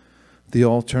 The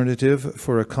alternative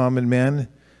for a common man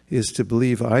is to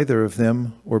believe either of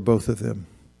them or both of them.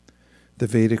 The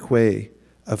Vedic way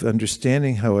of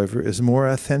understanding, however, is more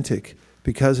authentic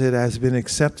because it has been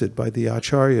accepted by the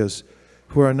acharyas,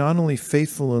 who are not only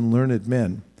faithful and learned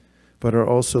men, but are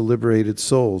also liberated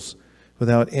souls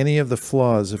without any of the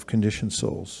flaws of conditioned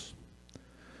souls.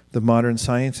 The modern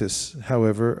scientists,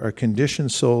 however, are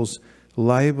conditioned souls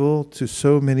liable to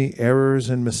so many errors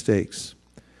and mistakes.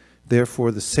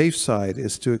 Therefore, the safe side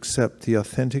is to accept the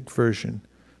authentic version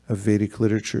of Vedic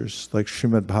literatures like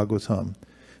Srimad Bhagavatam,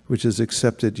 which is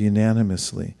accepted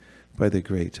unanimously by the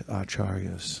great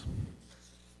acharyas.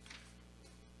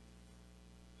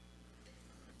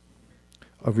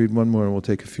 I'll read one more and we'll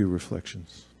take a few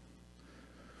reflections.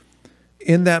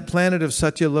 In that planet of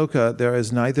Satyaloka, there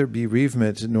is neither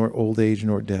bereavement nor old age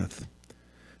nor death.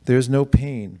 There is no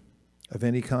pain of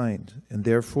any kind, and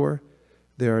therefore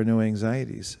there are no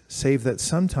anxieties, save that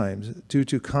sometimes, due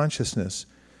to consciousness,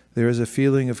 there is a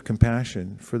feeling of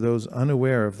compassion for those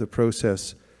unaware of the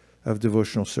process of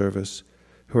devotional service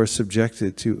who are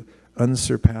subjected to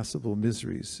unsurpassable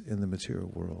miseries in the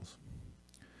material world.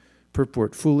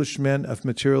 Purport: foolish men of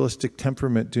materialistic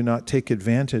temperament do not take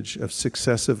advantage of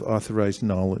successive authorized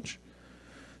knowledge.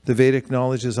 The Vedic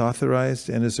knowledge is authorized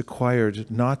and is acquired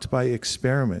not by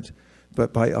experiment,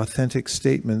 but by authentic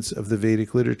statements of the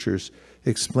Vedic literatures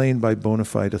explained by bona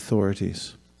fide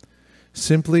authorities.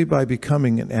 Simply by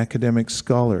becoming an academic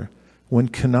scholar, one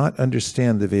cannot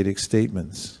understand the Vedic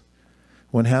statements.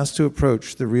 One has to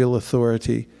approach the real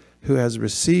authority who has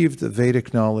received the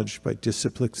Vedic knowledge by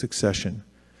disciplic succession,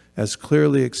 as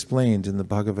clearly explained in the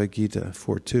Bhagavad Gita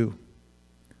 4.2.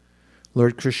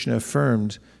 Lord Krishna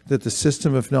affirmed that the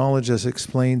system of knowledge as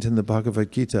explained in the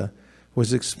Bhagavad Gita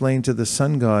was explained to the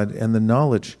sun god, and the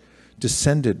knowledge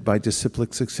descended by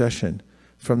disciplic succession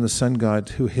from the sun god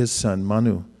to his son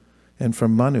Manu, and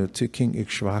from Manu to King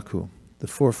Ikshvaku, the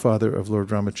forefather of Lord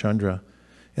Ramachandra.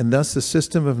 And thus the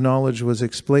system of knowledge was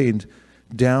explained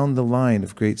down the line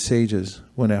of great sages,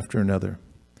 one after another.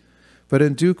 But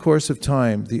in due course of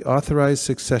time, the authorized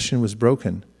succession was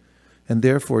broken, and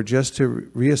therefore, just to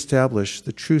reestablish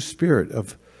the true spirit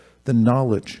of the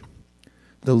knowledge,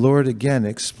 the Lord again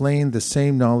explained the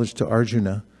same knowledge to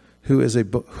Arjuna, who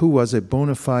was a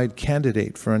bona fide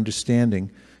candidate for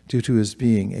understanding due to his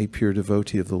being a pure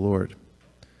devotee of the Lord.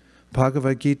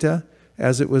 Bhagavad Gita,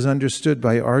 as it was understood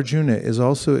by Arjuna, is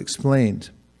also explained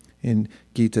in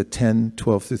Gita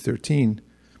 10:12-13.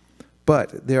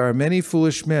 But there are many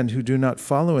foolish men who do not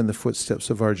follow in the footsteps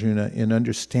of Arjuna in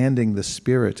understanding the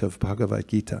spirit of Bhagavad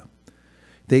Gita.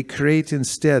 They create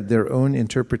instead their own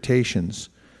interpretations,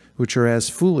 which are as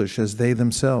foolish as they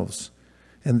themselves,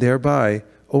 and thereby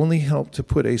only help to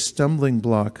put a stumbling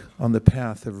block on the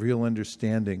path of real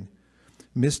understanding,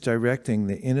 misdirecting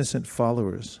the innocent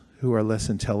followers who are less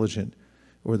intelligent,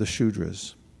 or the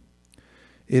Shudras.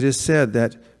 It is said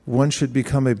that one should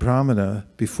become a Brahmana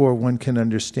before one can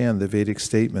understand the Vedic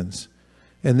statements.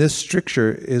 And this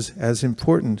stricture is as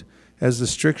important as the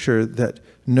stricture that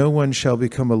no one shall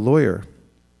become a lawyer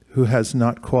who has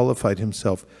not qualified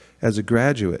himself as a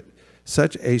graduate.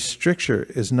 Such a stricture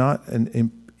is not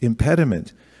an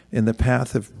impediment in the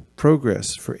path of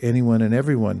progress for anyone and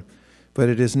everyone, but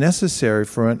it is necessary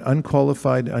for an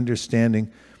unqualified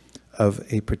understanding of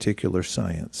a particular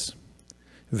science.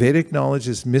 Vedic knowledge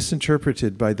is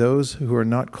misinterpreted by those who are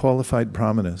not qualified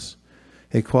brahmanas.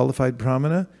 A qualified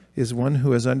brahmana is one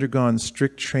who has undergone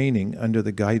strict training under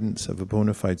the guidance of a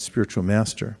bona fide spiritual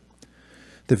master.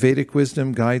 The Vedic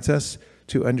wisdom guides us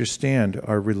to understand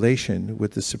our relation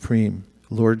with the Supreme,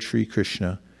 Lord Sri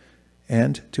Krishna,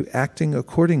 and to acting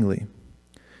accordingly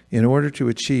in order to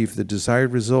achieve the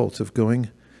desired result of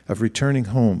returning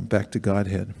home back to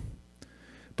Godhead.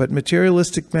 But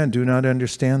materialistic men do not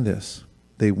understand this.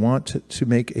 They want to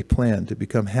make a plan to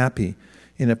become happy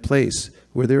in a place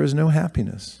where there is no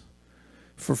happiness.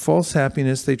 For false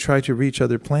happiness, they try to reach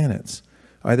other planets,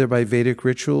 either by Vedic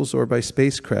rituals or by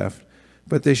spacecraft,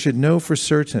 but they should know for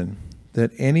certain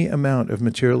that any amount of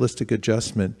materialistic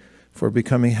adjustment for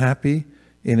becoming happy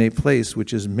in a place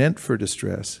which is meant for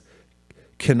distress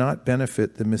cannot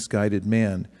benefit the misguided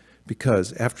man,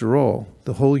 because, after all,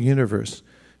 the whole universe,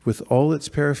 with all its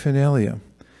paraphernalia,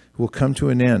 will come to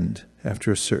an end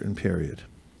after a certain period.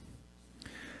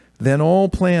 Then all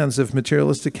plans of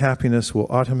materialistic happiness will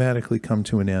automatically come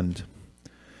to an end.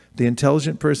 The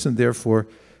intelligent person, therefore,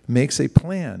 makes a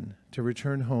plan to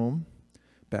return home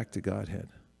back to Godhead.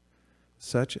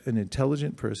 Such an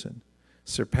intelligent person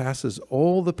surpasses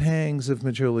all the pangs of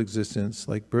material existence,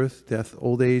 like birth, death,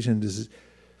 old age, and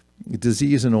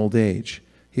disease and old age.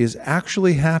 He is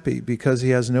actually happy because he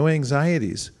has no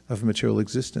anxieties of material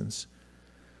existence.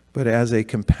 But as a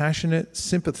compassionate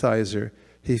sympathizer,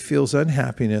 he feels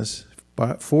unhappiness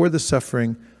for the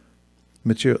suffering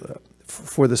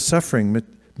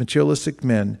materialistic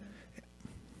men.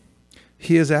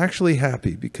 He is actually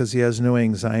happy because he has no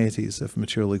anxieties of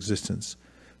material existence.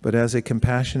 But as a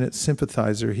compassionate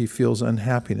sympathizer, he feels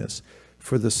unhappiness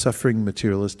for the suffering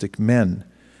materialistic men.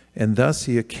 And thus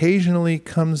he occasionally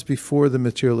comes before the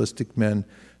materialistic men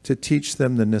to teach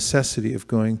them the necessity of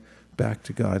going back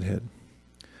to Godhead.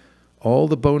 All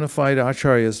the bona fide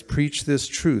acharyas preach this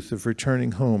truth of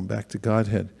returning home back to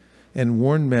Godhead and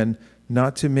warn men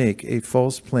not to make a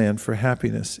false plan for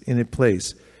happiness in a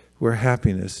place where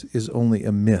happiness is only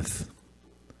a myth.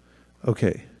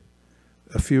 Okay,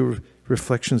 a few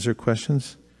reflections or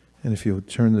questions, and if you'll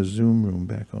turn the Zoom room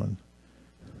back on,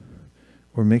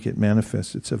 or make it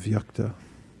manifest, it's avyakta.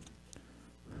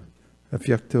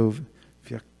 Avyakto,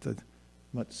 vyakta,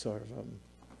 matsarvam.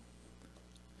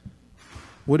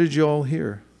 What did you all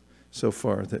hear so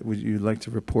far that you'd like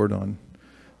to report on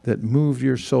that moved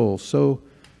your soul so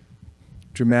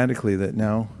dramatically that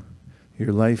now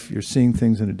your life, you're seeing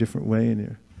things in a different way and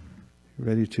you're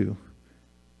ready to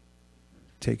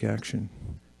take action?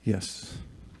 Yes.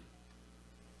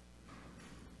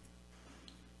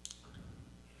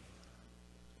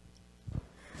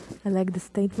 I like the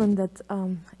statement that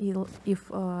if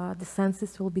the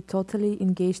senses will be totally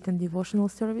engaged in devotional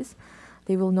service,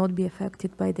 they will not be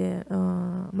affected by the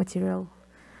material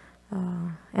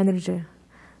energy.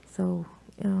 So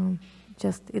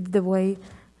just it's the way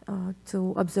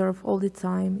to observe all the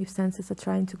time if senses are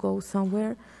trying to go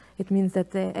somewhere, it means that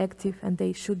they're active and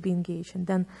they should be engaged, and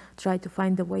then try to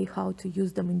find a way how to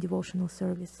use them in devotional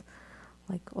service.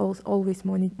 Like always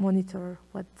monitor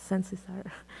what senses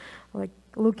are like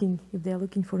looking, if they're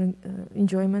looking for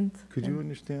enjoyment. Could you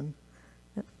understand?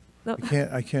 No.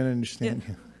 I can't understand.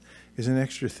 Yeah. It's an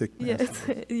extra thick. It's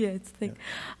thick.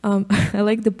 Yeah. I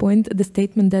like the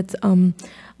statement that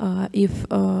if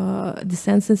the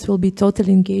senses will be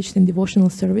totally engaged in devotional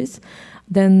service,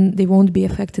 then they won't be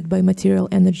affected by material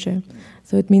energy.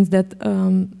 So it means that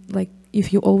like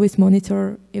if you always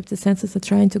monitor if the senses are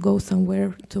trying to go somewhere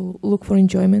to look for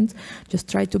enjoyment, just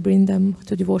try to bring them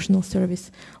to devotional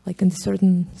service, like in a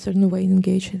certain way,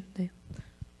 engage in there.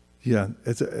 Yeah,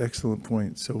 it's an excellent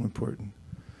point. So important,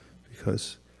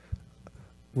 because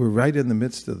we're right in the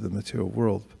midst of the material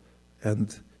world,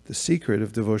 and the secret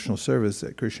of devotional service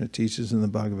that Krishna teaches in the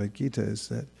Bhagavad Gita is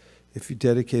that if you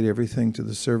dedicate everything to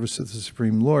the service of the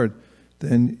Supreme Lord,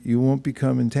 then you won't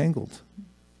become entangled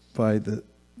by the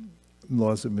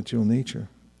laws of material nature.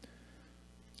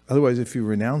 Otherwise, if you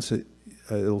renounce it,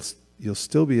 you'll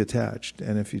still be attached,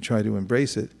 and if you try to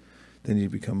embrace it, then you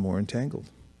become more entangled.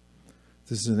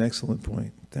 This is an excellent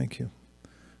point. Thank you.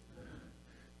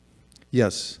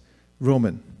 Yes,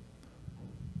 Roman.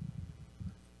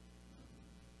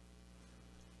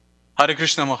 Hare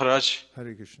Krishna, Maharaj.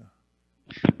 Hare Krishna.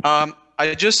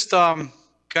 I just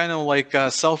kind of like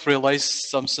self-realized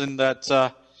something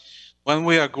that when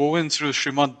we are going through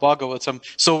Srimad Bhagavatam,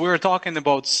 so we're talking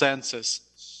about senses.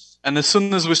 And as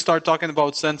soon as we start talking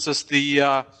about senses,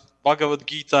 the Bhagavad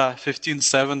Gita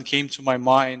 15.7 came to my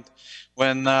mind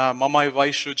when Mamai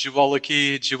Vaishu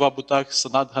Jivalaki Jivabutak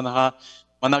Sanadhanaha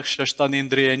Manakshashtan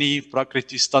Indriyani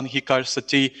Prakritistan Hikar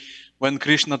Sati, when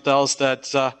Krishna tells that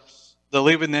the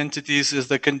living entities is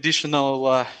the conditioned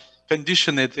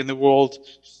in the world,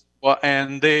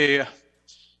 and they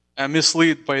are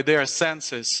misled by their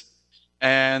senses.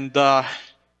 And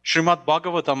Srimad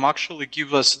Bhagavatam actually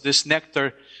gives us this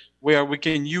nectar where we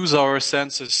can use our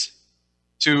senses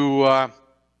to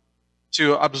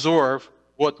absorb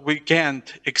what we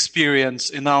can't experience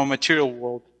in our material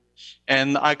world.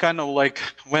 And I kind of like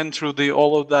went through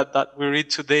all of that we read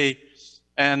today,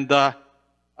 and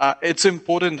it's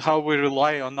important how we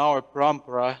rely on our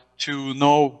parampara to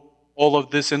know all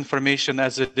of this information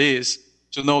as it is,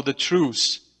 to know the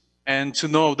truth, and to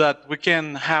know that we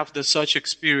can have such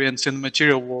experience in the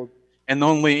material world, and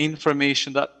only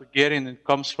information that we're getting, it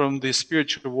comes from the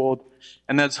spiritual world.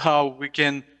 And that's how we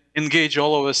can engage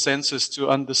all of our senses to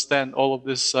understand all of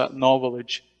this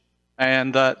knowledge.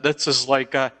 And that's just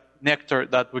like a nectar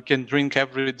that we can drink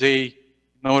every day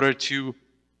in order to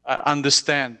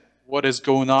understand what is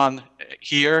going on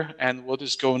here and what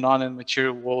is going on in the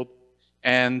material world.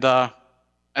 And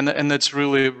it's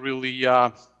really, really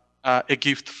a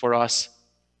gift for us.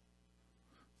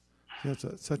 That's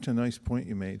such a nice point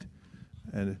you made.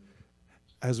 And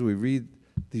as we read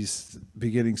these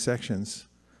beginning sections,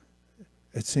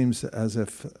 it seems as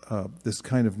if this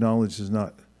kind of knowledge is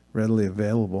not readily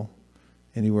available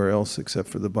anywhere else except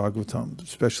for the Bhagavatam,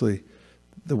 especially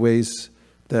the ways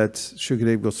that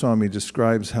Shukadeva Goswami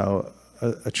describes how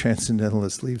a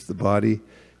transcendentalist leaves the body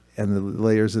and the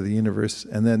layers of the universe,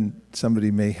 and then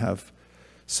somebody may have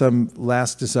some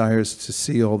last desires to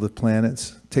see all the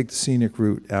planets. Take the scenic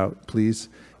route out, please.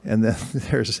 And then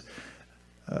there's,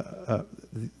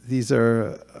 these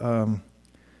are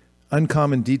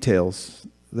uncommon details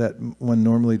that one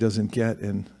normally doesn't get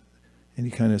in any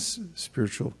kind of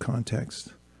spiritual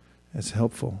context. It's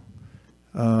helpful.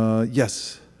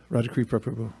 Yes, Radhakripa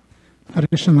Prabhu. Hare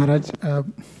Krishna Maharaj.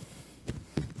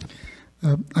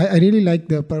 I really like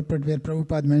the purport where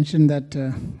Prabhupada mentioned that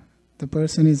the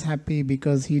person is happy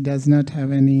because he does not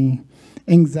have any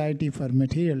anxiety for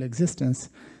material existence.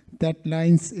 That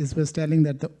lines was telling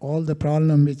that all the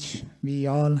problem which we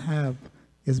all have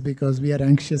is because we are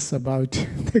anxious about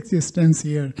the existence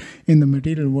here in the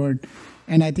material world.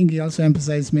 And I think he also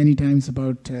emphasized many times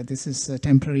about this is a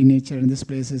temporary nature and this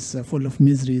place is full of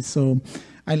misery. So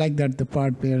I like that the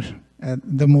part where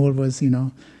the more was,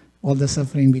 all the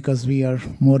suffering because we are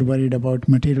more worried about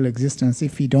material existence.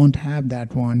 If we don't have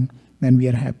that one, then we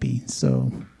are happy.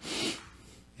 So,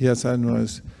 yes, and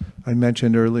as I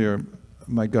mentioned earlier,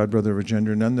 my godbrother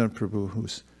Rajendra Nandan Prabhu,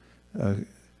 who's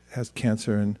has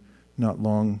cancer and not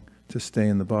long to stay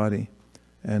in the body,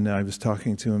 and I was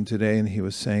talking to him today, and he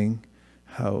was saying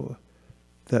how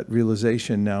that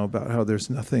realization now about how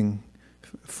there's nothing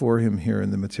for him here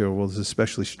in the material world is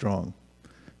especially strong.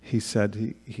 He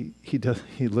said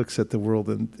he looks at the world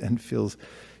and feels,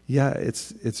 yeah,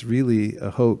 it's really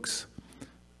a hoax.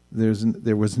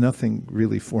 There was nothing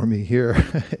really for me here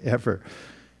ever,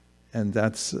 and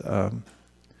that's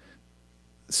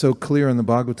so clear in the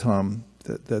Bhagavatam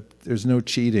that there's no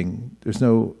cheating, there's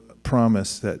no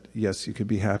promise that, yes, you could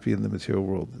be happy in the material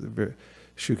world.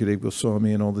 Shukadeva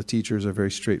Goswami and all the teachers are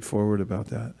very straightforward about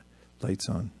that. Lights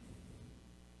on.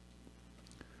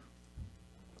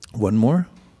 One more?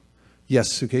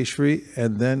 Yes, Sukeshwari,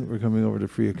 and then we're coming over to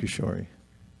Priya Kishori.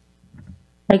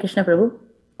 Hare Krishna Prabhu.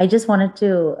 I just wanted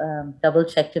to double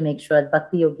check to make sure that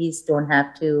Bhakti Yogis don't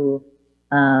have to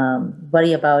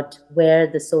worry about where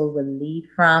the soul will lead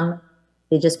from.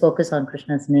 They just focus on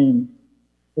Krishna's name.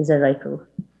 Is that right, Prabhu?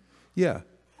 Yeah.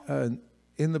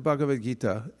 In the Bhagavad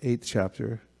Gita, 8th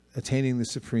chapter, Attaining the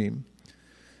Supreme,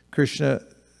 Krishna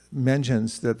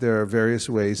mentions that there are various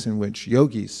ways in which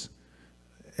yogis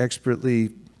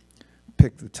expertly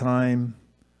pick the time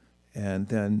and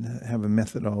then have a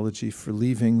methodology for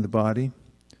leaving the body.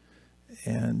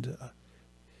 And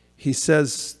he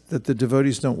says that the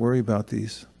devotees don't worry about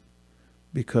these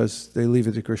because they leave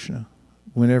it to Krishna.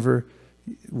 Whenever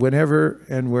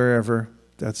and wherever,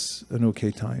 that's an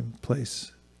okay time,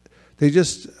 place. They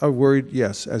just are worried,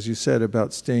 yes, as you said,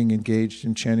 about staying engaged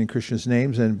in chanting Krishna's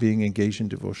names and being engaged in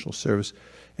devotional service,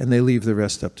 and they leave the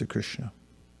rest up to Krishna.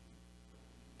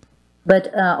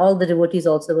 But all the devotees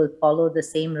also will follow the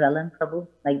same realm, Prabhu.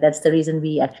 Like that's the reason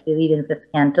we actually read in 5th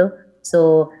canto.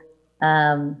 So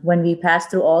when we pass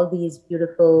through all these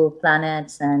beautiful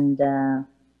planets and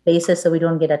places, so we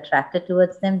don't get attracted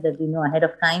towards them, that we know ahead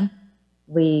of time,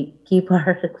 we keep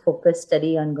our focus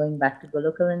steady on going back to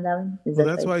Goloka Vrindavan. Well,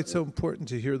 that's why it's so important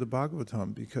to hear the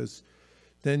Bhagavatam, because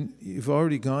then you've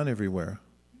already gone everywhere.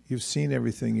 You've seen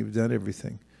everything. You've done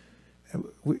everything.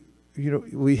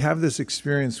 We have this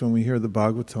experience when we hear the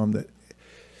Bhagavatam that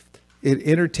it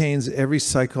entertains every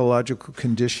psychological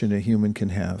condition a human can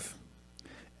have.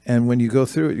 And when you go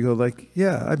through it, you go like,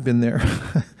 yeah, I've been there.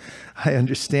 I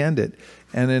understand it.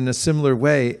 And in a similar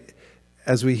way,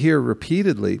 as we hear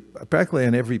repeatedly, practically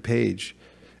on every page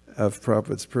of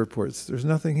Prabhupada's purports, there's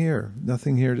nothing here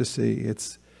to see.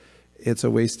 It's a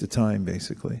waste of time,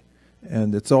 basically.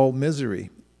 And it's all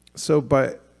misery. So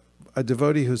by a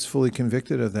devotee who's fully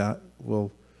convicted of that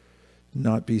will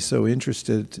not be so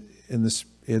interested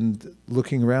in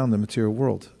looking around the material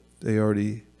world. They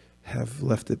already have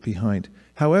left it behind.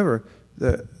 However,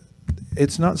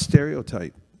 it's not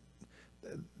stereotype.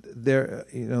 They're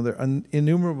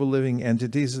innumerable living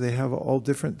entities. They have all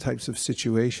different types of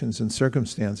situations and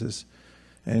circumstances,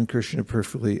 and Krishna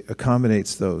perfectly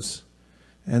accommodates those.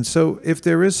 And so if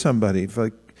there is somebody,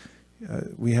 like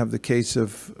we have the case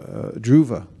of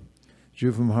Dhruva.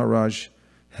 Dhruva Maharaj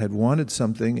had wanted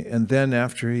something, and then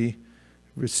after he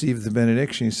received the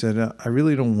benediction, he said, I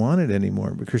really don't want it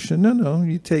anymore. But Krishna, no,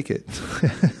 you take it.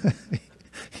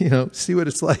 See what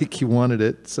it's like. You wanted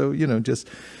it. So, just...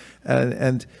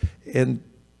 And in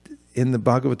the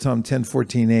Bhagavatam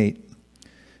 10.14.8,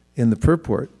 in the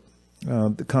purport,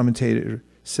 the commentator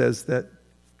says that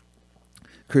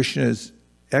Krishna is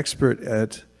expert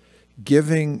at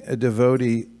giving a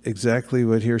devotee exactly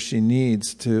what he or she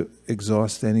needs to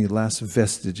exhaust any last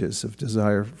vestiges of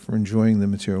desire for enjoying the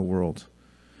material world.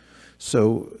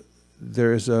 So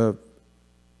there's a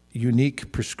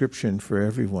unique prescription for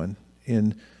everyone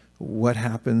in what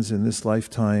happens in this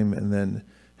lifetime and then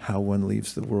how one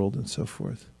leaves the world and so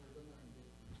forth.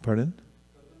 Pardon?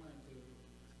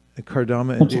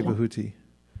 Kardama and Devahuti.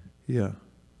 Yeah.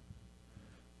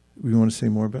 We want to say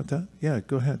more about that? Yeah,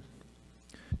 go ahead.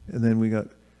 And then we got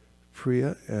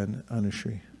Priya and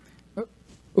Anushri.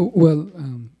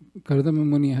 Kardama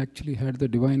Muni actually had the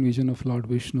divine vision of Lord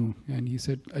Vishnu, and he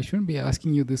said, I shouldn't be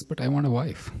asking you this, but I want a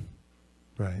wife.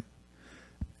 Right.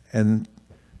 And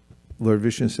Lord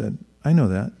Vishnu said, I know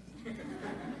that.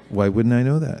 Why wouldn't I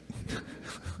know that?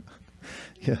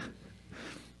 Yeah.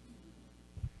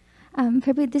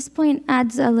 Prabhu, this point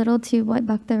adds a little to what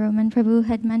Bhakta Roman Prabhu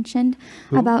had mentioned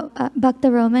about Bhakta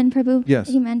Roman Prabhu. Yes.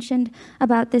 He mentioned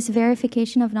about this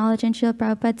verification of knowledge, and Srila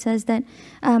Prabhupada says that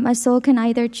a soul can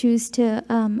either choose to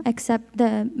accept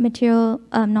the material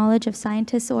knowledge of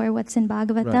scientists or what's in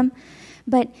Bhagavatam. Right.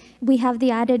 But we have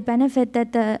the added benefit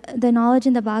that the knowledge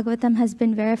in the Bhagavatam has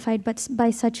been verified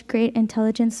by such great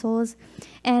intelligent souls.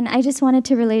 And I just wanted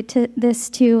to relate to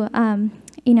this to,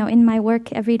 in my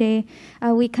work every day,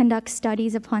 we conduct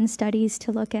studies upon studies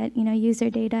to look at,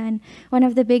 user data. And one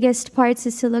of the biggest parts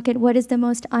is to look at what is the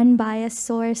most unbiased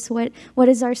source, what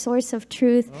is our source of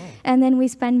truth. Oh. And then we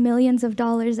spend millions of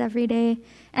dollars every day.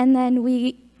 And then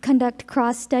we conduct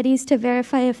cross studies to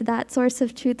verify if that source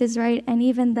of truth is right. And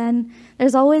even then,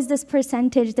 there's always this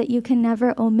percentage that you can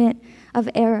never omit of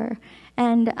error.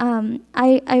 And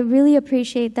I really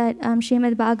appreciate that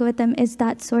Srimad Bhagavatam is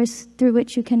that source through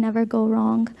which you can never go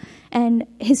wrong. And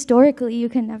historically, you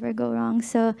can never go wrong.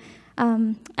 So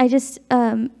I just,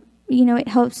 it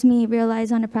helps me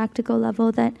realize on a practical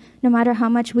level that no matter how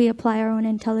much we apply our own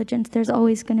intelligence, there's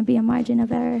always going to be a margin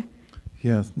of error.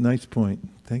 Yeah, nice point.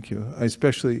 Thank you.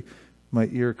 My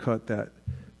ear caught that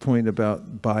point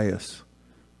about bias,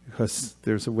 because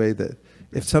there's a way that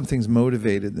if something's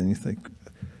motivated, then you think,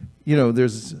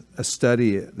 there's a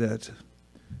study that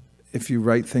if you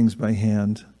write things by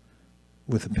hand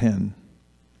with a pen,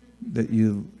 that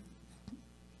you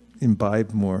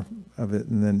imbibe more of it,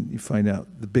 and then you find out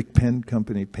the big pen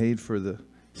company paid for the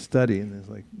study, and it's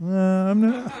like, I'm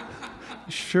not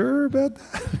sure about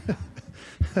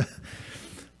that.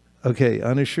 Okay,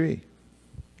 Anushri.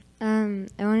 I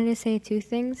wanted to say two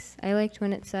things. I liked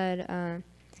when it said,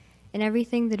 in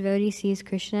everything the devotee sees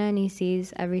Krishna, and he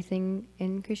sees everything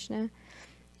in Krishna.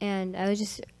 And I was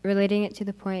just relating it to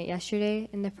the point yesterday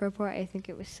in the purport. I think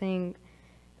it was saying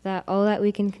that all that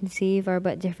we can conceive are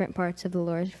but different parts of the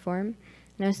Lord's form.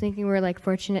 And I was thinking we're like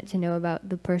fortunate to know about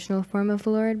the personal form of the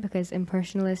Lord, because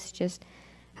impersonalists just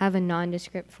have a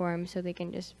nondescript form, so they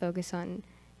can just focus on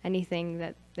anything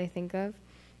that they think of.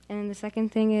 And the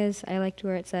second thing is, I liked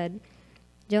where it said,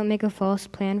 don't make a false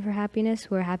plan for happiness,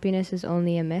 where happiness is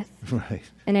only a myth. Right.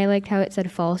 And I liked how it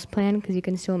said false plan, because you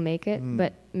can still make it,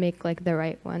 but make like the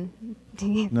right one.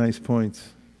 Nice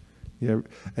points. Yeah,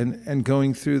 and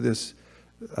going through this,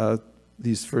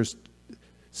 these first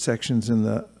sections in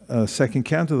the second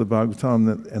canto of the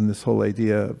Bhagavatam, and this whole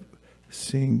idea of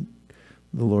seeing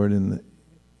the Lord in the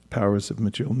powers of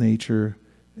material nature,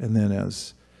 and then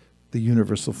as the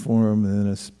universal form, and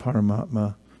then as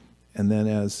Paramatma, and then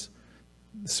as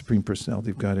the Supreme Personality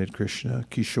of Godhead, Krishna,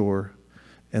 Kishore.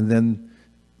 And then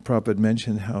Prabhupada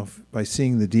mentioned how by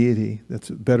seeing the deity, that's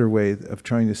a better way of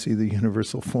trying to see the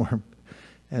universal form.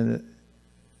 And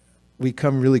we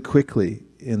come really quickly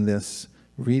in this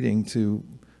reading to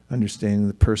understanding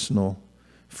the personal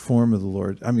form of the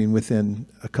Lord. I mean, within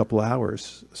a couple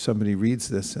hours, somebody reads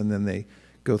this, and then they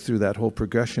go through that whole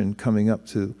progression coming up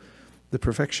to the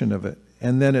perfection of it.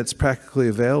 And then it's practically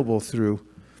available through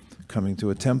coming to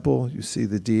a temple, you see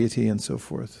the deity and so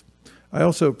forth. I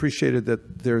also appreciated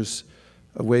that there's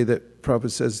a way that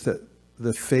Prabhupada says that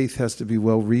the faith has to be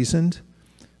well reasoned,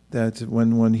 that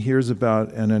when one hears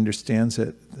about and understands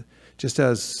it, just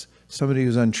as somebody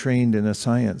who's untrained in a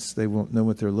science, they won't know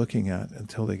what they're looking at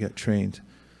until they get trained.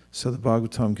 So the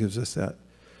Bhagavatam gives us that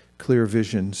clear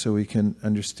vision so we can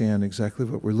understand exactly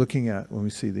what we're looking at when we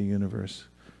see the universe,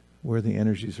 where the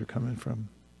energies are coming from.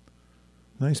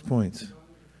 Nice points.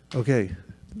 Okay,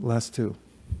 last two.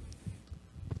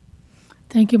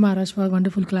 Thank you, Maharaj, for a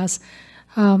wonderful class.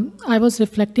 I was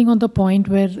reflecting on the point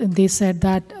where they said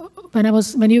that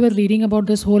when you were reading about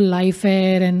this whole life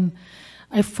air, and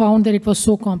I found that it was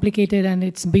so complicated and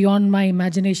it's beyond my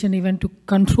imagination even to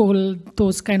control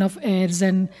those kind of airs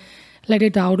and let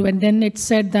it out. And then it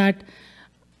said that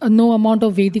no amount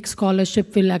of Vedic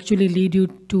scholarship will actually lead you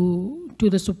to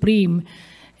the Supreme.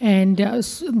 And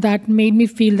that made me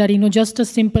feel that, just a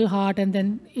simple heart. And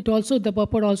then the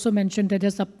purport also mentioned that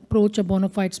just approach a bona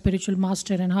fide spiritual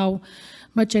master, and how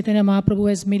much Chaitanya Mahaprabhu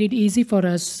has made it easy for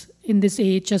us in this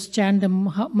age. Just chant the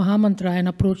Mahamantra and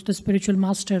approach the spiritual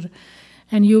master,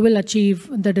 and you will achieve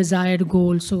the desired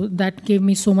goal. So that gave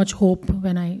me so much hope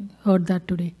when I heard that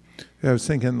today. Yeah, I was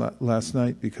thinking last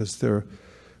night, because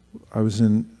I was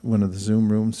in one of the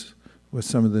Zoom rooms with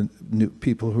some of the new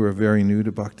people who are very new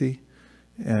to Bhakti.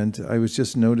 And I was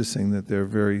just noticing that they're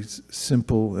very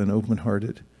simple and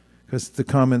open-hearted, because the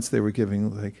comments they were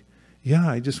giving, like, yeah,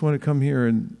 I just want to come here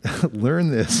and learn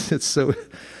this. It's so,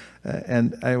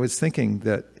 and I was thinking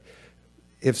that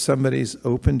if somebody's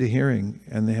open to hearing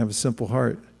and they have a simple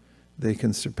heart, they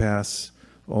can surpass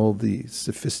all the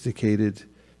sophisticated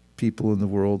people in the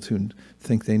world who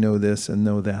think they know this and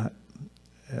know that.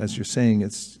 As you're saying,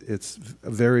 it's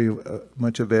very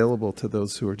much available to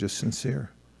those who are just sincere.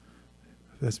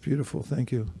 That's beautiful.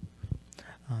 Thank you.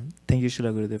 Thank you,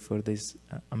 Srila Gurudev, for these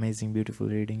amazing, beautiful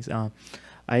readings.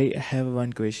 I have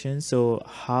one question. So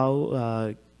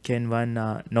how can one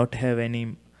not have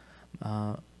any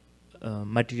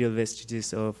material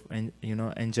vestiges of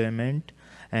enjoyment,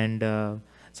 and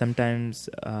sometimes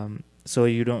so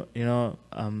you don't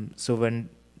so one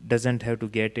doesn't have to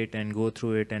get it and go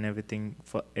through it and everything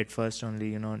at first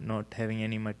only, not having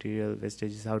any material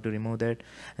vestiges, how to remove that.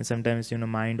 And sometimes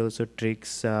mind also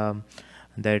tricks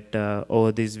that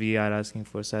oh, this we are asking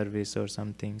for service or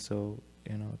something. So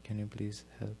can you please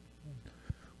help?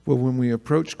 Well, when we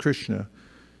approach Krishna,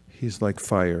 he's like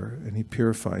fire and he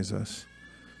purifies us.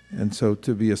 And so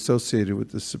to be associated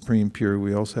with the Supreme Pure,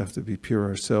 we also have to be pure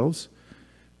ourselves.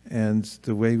 And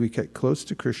the way we get close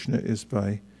to Krishna is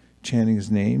by chanting his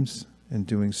names and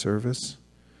doing service.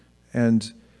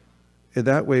 And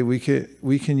that way we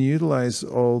can utilize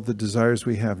all the desires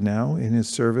we have now in his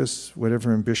service.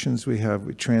 Whatever ambitions we have,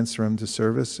 we transfer them to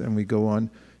service, and we go on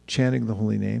chanting the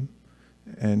holy name.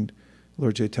 And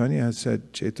Lord Chaitanya has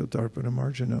said, Chaito Darpana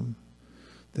Marjanam,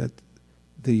 that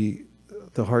the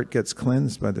heart gets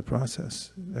cleansed by the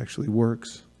process. It actually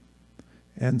works.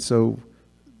 And so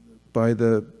by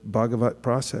the Bhagavat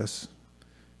process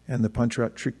and the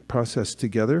Pancharatrik process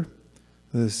together,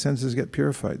 the senses get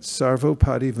purified. Sarvo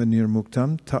padi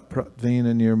vanirmuktam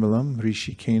tapratvena nirmalam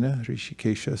rishikena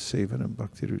rishikesha sevanam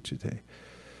bhaktiruchite.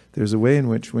 There's a way in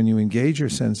which when you engage your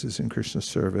senses in Krishna's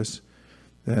service,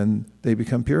 then they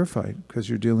become purified because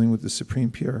you're dealing with the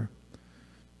Supreme Pure.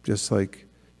 Just like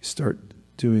you start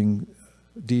doing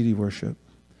deity worship.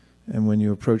 And when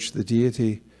you approach the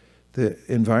deity, the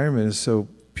environment is so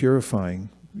purifying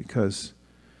because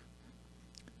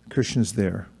Krishna's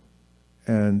there.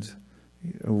 And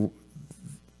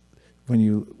when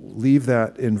you leave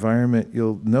that environment,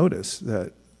 you'll notice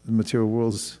that the material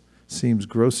world seems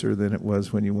grosser than it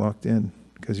was when you walked in,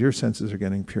 because your senses are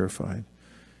getting purified.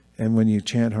 And when you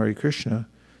chant Hare Krishna,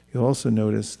 you'll also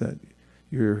notice that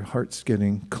your heart's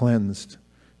getting cleansed,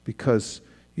 because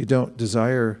you don't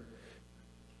desire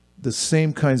the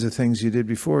same kinds of things you did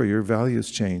before. Your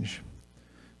values change.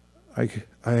 I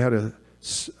had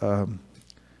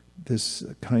this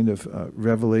kind of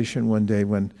revelation one day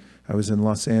when I was in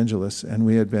Los Angeles, and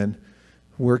we had been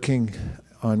working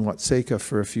on Vaisesika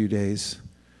for a few days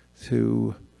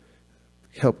to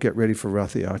help get ready for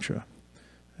Rath Yatra.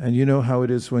 And you know how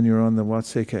it is when you're on the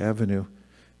Vaisesika Avenue.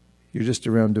 You're just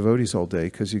around devotees all day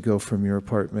because you go from your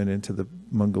apartment into the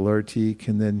Mangalartik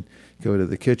and then go to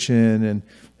the kitchen. And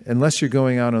unless you're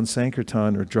going out on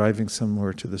Sankirtan or driving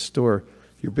somewhere to the store,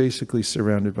 you're basically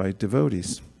surrounded by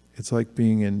devotees. It's like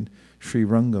being in Sri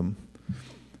Rangam.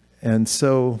 And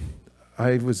so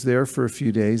I was there for a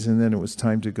few days, and then it was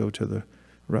time to go to the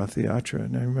Rath Yatra.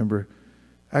 And I remember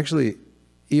actually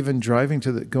even going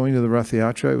to the Rath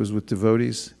Yatra, I was with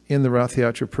devotees in the Rath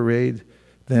Yatra parade,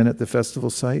 then at the festival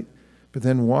site, but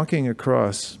then walking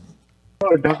across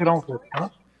the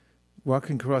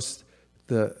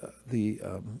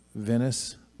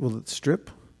Venice Strip,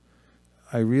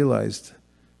 I realized,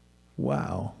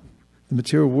 wow, the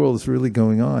material world is really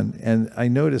going on. And I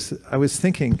noticed, I was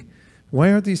thinking,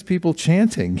 why aren't these people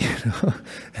chanting? You know?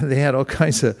 And they had all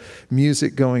kinds of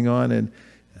music going on, and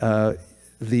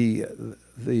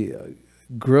the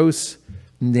gross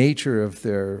nature of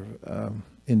their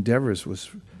endeavors was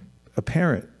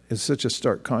apparent. It's such a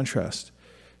stark contrast.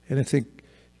 And I think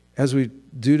as we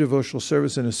do devotional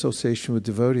service in association with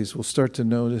devotees, we'll start to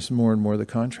notice more and more the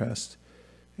contrast.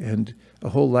 And a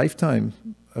whole lifetime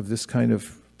of this kind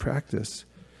of practice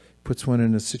puts one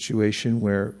in a situation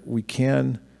where we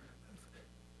can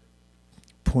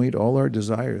point all our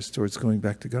desires towards going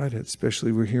back to Godhead.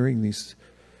 Especially we're hearing this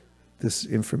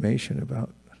information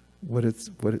about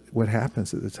what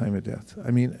happens at the time of death.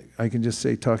 I mean, I can just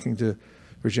say, talking to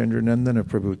Rajendra Nandana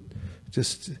Prabhu,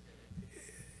 just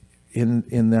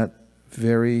in that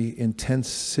very intense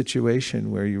situation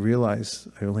where you realize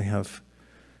I only have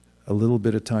a little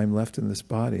bit of time left in this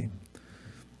body,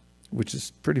 which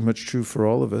is pretty much true for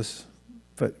all of us.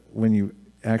 But when you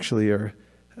actually are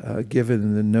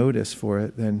given the notice for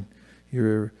it, then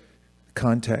your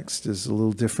context is a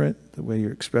little different, the way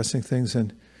you're expressing things.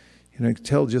 And you know, I can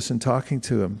tell just in talking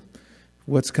to him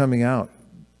what's coming out.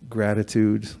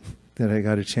 Gratitude that I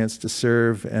got a chance to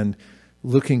serve, and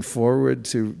looking forward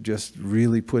to just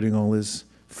really putting all his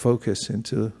focus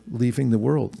into leaving the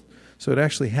world. So it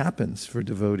actually happens for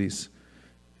devotees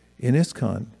in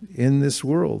ISKCON, in this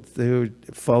world. They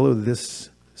would follow this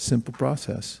simple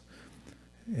process.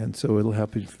 And so it'll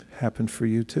happen for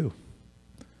you too.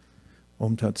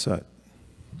 Om Tat Sat.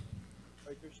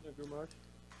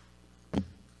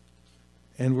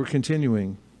 And we're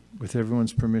continuing with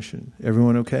everyone's permission.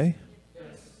 Everyone okay? Yes.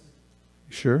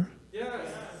 Sure? Yes.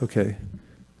 Okay.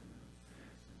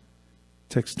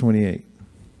 Text 28.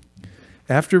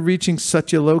 After reaching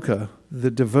Satyaloka, the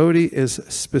devotee is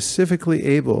specifically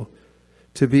able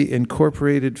to be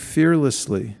incorporated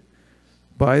fearlessly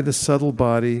by the subtle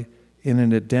body in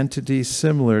an identity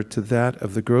similar to that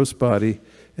of the gross body,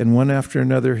 and one after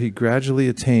another he gradually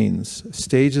attains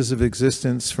stages of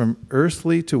existence from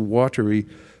earthly to watery,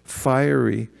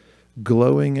 fiery,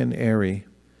 glowing and airy,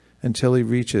 until he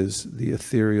reaches the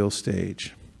ethereal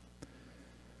stage.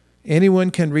 Anyone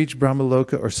can reach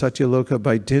Brahmaloka or Satyaloka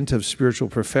by dint of spiritual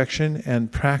perfection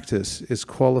and practice is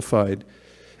qualified.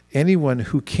 Anyone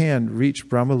who can reach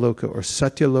Brahmaloka or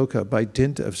Satyaloka by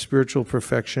dint of spiritual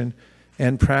perfection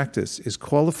and practice is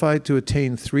qualified to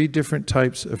attain 3 different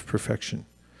types of perfection.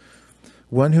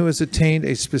 One who has attained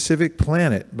a specific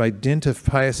planet by dint of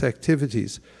pious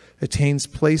activities attains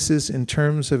places in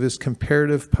terms of his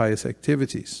comparative pious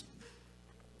activities.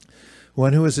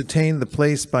 One who has attained the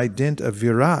place by dint of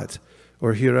Virat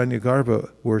or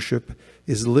Hiranyagarbha worship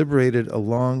is liberated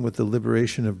along with the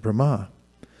liberation of Brahma.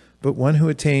 But one who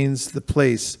attains the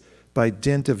place by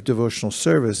dint of devotional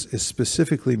service is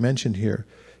specifically mentioned here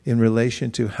in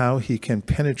relation to how he can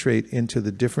penetrate into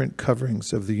the different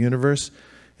coverings of the universe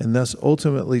and thus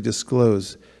ultimately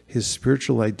disclose his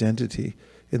spiritual identity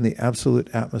in the absolute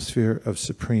atmosphere of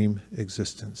supreme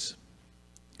existence.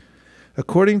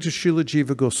 According to Srila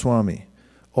Jiva Goswami,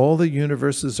 all the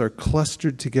universes are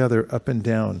clustered together up and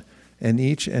down, and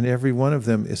each and every one of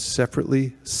them is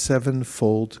separately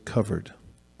 7-fold covered.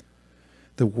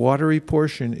 The watery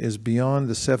portion is beyond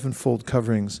the 7-fold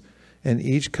coverings, and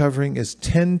each covering is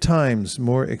 10 times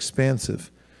more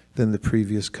expansive than the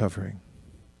previous covering.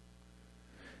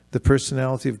 The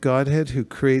personality of Godhead, who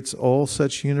creates all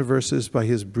such universes by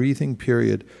his breathing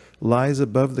period, lies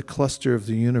above the cluster of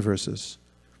the universes.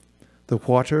 The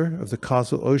water of the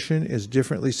causal ocean is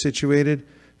differently situated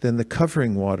than the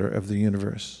covering water of the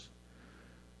universe.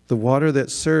 The water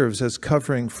that serves as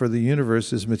covering for the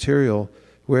universe is material,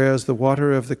 whereas the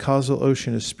water of the causal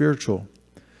ocean is spiritual.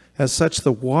 As such,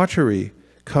 the watery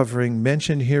covering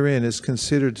mentioned herein is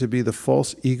considered to be the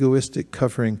false egoistic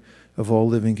covering of all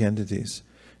living entities.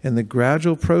 And the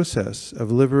gradual process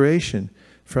of liberation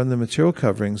from the material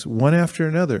coverings, one after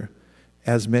another,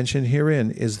 as mentioned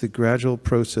herein, is the gradual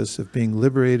process of being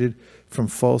liberated from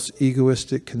false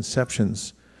egoistic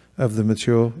conceptions of the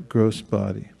material gross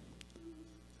body.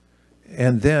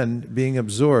 And then being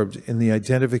absorbed in the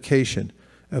identification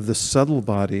of the subtle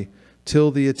body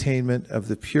till the attainment of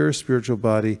the pure spiritual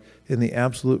body in the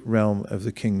absolute realm of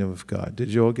the kingdom of God. Did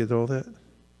you all get all that?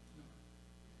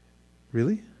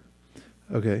 Really?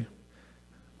 Okay.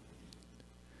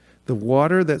 The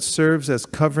water that serves as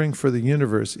covering for the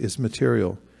universe is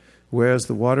material, whereas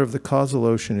the water of the causal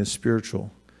ocean is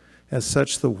spiritual. As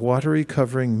such, the watery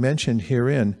covering mentioned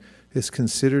herein is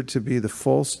considered to be the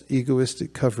false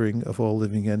egoistic covering of all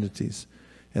living entities.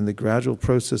 And the gradual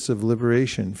process of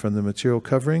liberation from the material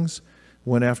coverings,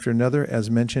 one after another,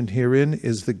 as mentioned herein,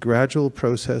 is the gradual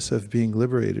process of being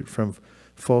liberated from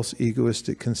false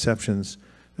egoistic conceptions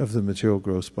of the material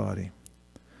gross body.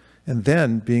 And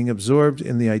then being absorbed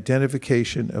in the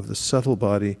identification of the subtle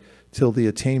body till the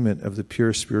attainment of the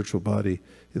pure spiritual body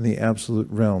in the absolute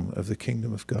realm of the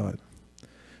kingdom of God.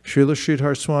 Srila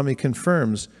Sridhar Swami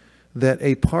confirms that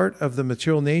a part of the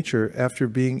material nature after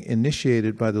being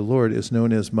initiated by the Lord is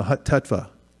known as Mahat Tattva.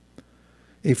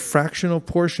 A fractional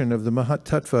portion of the Mahat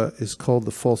Tattva is called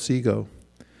the false ego.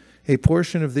 A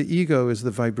portion of the ego is the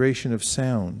vibration of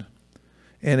sound,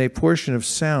 and a portion of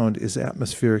sound is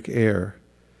atmospheric air.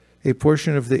 A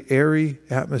portion of the airy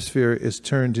atmosphere is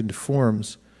turned into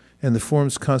forms, and the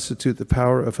forms constitute the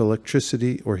power of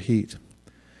electricity or heat.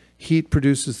 Heat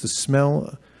produces the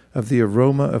smell of the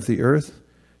aroma of the earth,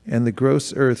 and the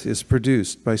gross earth is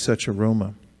produced by such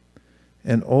aroma.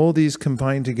 And all these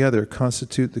combined together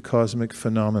constitute the cosmic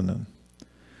phenomenon.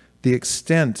 The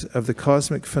extent of the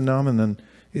cosmic phenomenon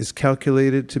is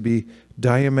calculated to be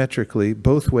diametrically,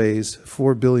 both ways,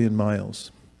 4 billion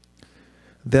miles.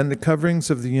 Then the coverings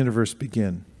of the universe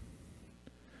begin.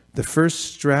 The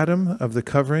first stratum of the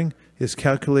covering is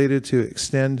calculated to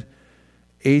extend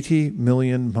 80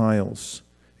 million miles,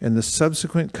 and the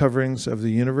subsequent coverings of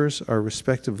the universe are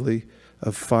respectively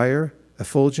of fire,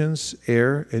 effulgence,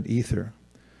 air, and ether,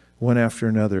 one after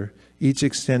another, each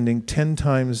extending 10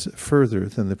 times further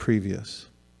than the previous.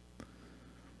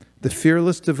 The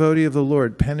fearless devotee of the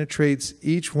Lord penetrates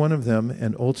each one of them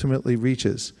and ultimately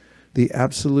reaches the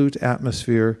absolute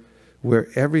atmosphere where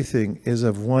everything is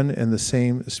of one and the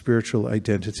same spiritual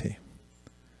identity.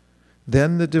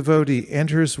 Then the devotee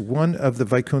enters one of the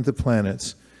Vaikuntha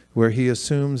planets, where he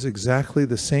assumes exactly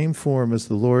the same form as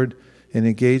the Lord and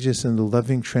engages in the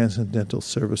loving transcendental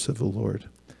service of the Lord.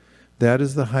 That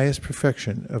is the highest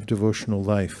perfection of devotional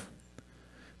life.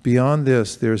 Beyond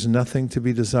this, there is nothing to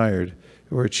be desired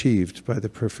or achieved by the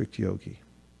perfect yogi.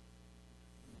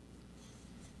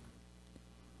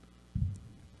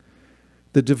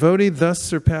 The devotee thus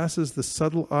surpasses the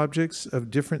subtle objects of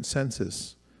different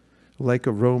senses, like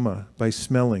aroma by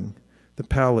smelling, the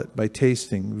palate by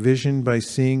tasting, vision by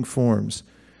seeing forms,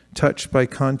 touch by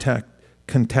contacting,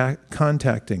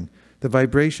 the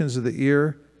vibrations of the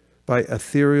ear by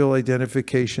ethereal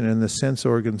identification, and the sense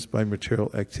organs by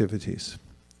material activities.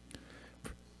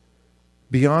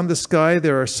 Beyond the sky,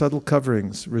 there are subtle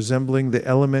coverings resembling the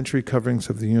elementary coverings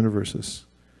of the universes.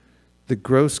 The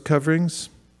gross coverings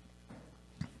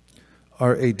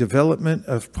are a development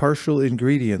of partial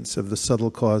ingredients of the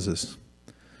subtle causes.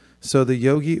 So the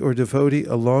yogi or devotee,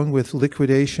 along with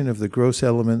liquidation of the gross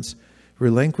elements,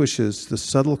 relinquishes the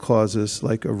subtle causes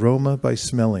like aroma by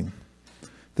smelling.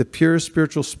 The pure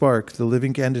spiritual spark, the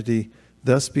living entity,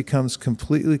 thus becomes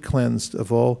completely cleansed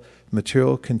of all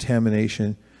material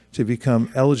contamination to become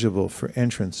eligible for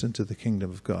entrance into the kingdom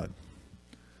of God.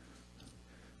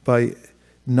 By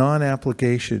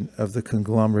non-application of the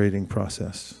conglomerating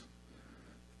process.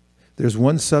 There's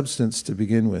one substance to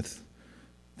begin with.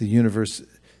 The universe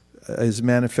is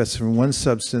manifested from one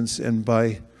substance, and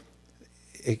by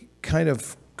a kind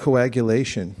of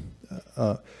coagulation,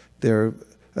 there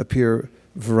appear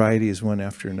varieties one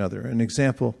after another. An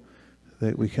example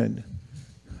that we can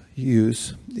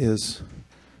use is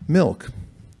milk.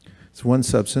 It's one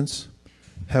substance.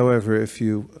 However, if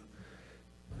you,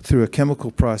 through a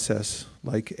chemical process,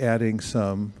 like adding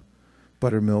some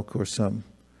buttermilk or some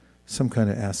kind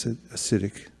of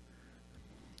acidic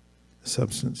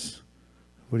substance,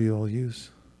 what do you all use?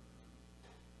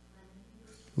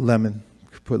 Lemon.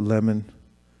 Put lemon.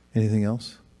 Anything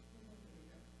else?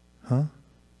 Huh?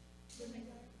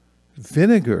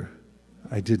 Vinegar.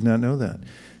 I did not know that.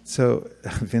 So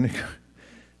vinegar.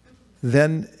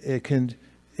 Then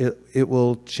it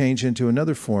will change into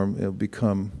another form. It'll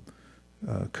become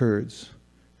curds.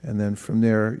 And then from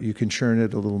there, you can churn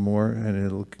it a little more, and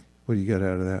it'll, what do you get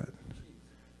out of that?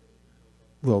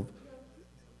 Well,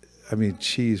 I mean,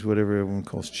 cheese, whatever everyone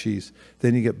calls cheese.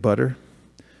 Then you get butter.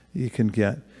 You can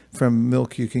get, from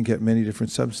milk, you can get many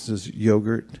different substances,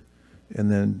 yogurt,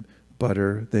 and then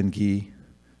butter, then ghee.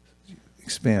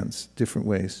 Expands different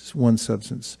ways. It's one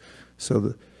substance.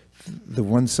 So the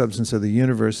one substance of the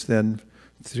universe then,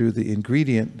 through the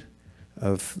ingredient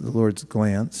of the Lord's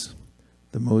glance,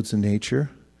 the modes of nature,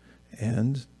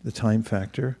 and the time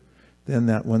factor, then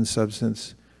that one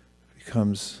substance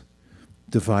becomes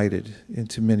divided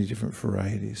into many different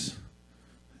varieties.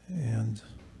 And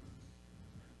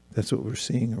that's what we're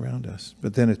seeing around us.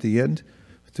 But then at the end,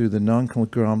 through the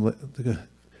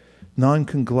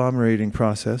non-conglomerating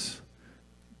process,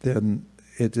 then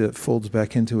it folds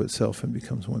back into itself and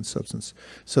becomes one substance.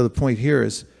 So the point here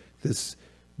is this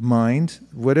mind,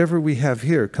 whatever we have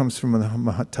here comes from the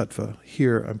Mahatattva.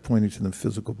 Here I'm pointing to the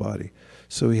physical body.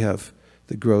 So we have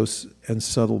the gross and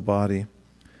subtle body.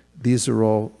 These are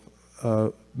all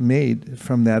made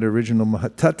from that original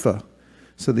Mahatattva.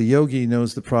 So the yogi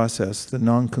knows the process, the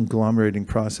non-conglomerating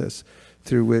process,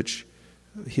 through which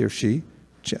he or she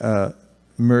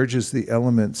merges the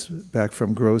elements back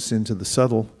from gross into the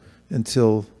subtle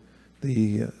until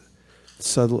the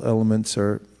subtle elements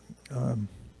are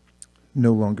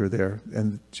no longer there,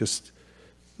 and just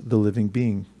the living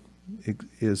being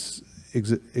exists.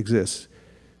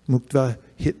 Muktva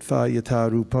hitva yata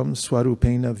rupam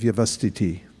swarupena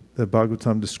vyavastiti. The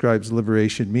Bhagavatam describes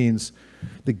liberation means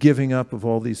the giving up of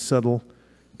all these subtle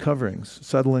coverings,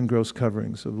 subtle and gross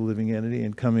coverings of the living entity,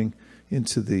 and coming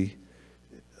into the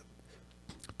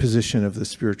position of the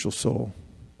spiritual soul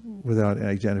without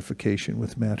identification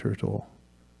with matter at all.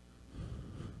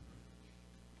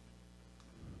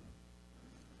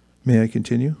 May I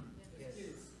continue? Yes.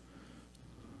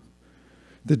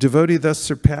 The devotee thus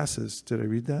surpasses. Did I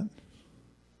read that?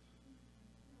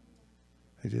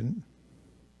 I didn't.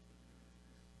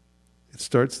 It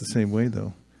starts the same way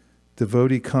though.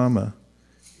 Devotee comma.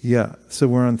 Yeah, so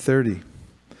we're on 30.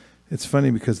 It's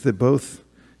funny because they both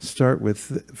start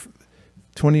with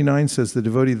 29 says the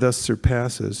devotee thus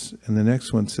surpasses, and the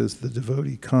next one says the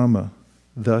devotee comma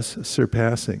thus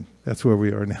surpassing. That's where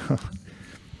we are now.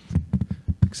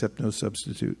 Except no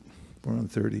substitute. We're on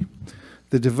 30.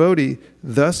 The devotee,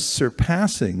 thus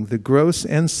surpassing the gross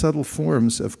and subtle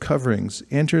forms of coverings,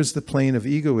 enters the plane of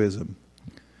egoism.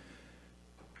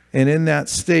 And in that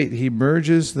state, he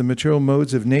merges the material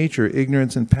modes of nature,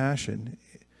 ignorance and passion,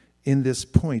 in this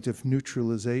point of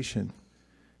neutralization,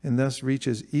 and thus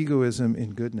reaches egoism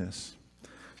in goodness.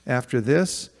 After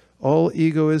this, all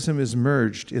egoism is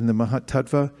merged in the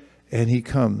Mahatattva, and he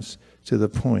comes to the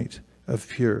point of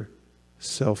pure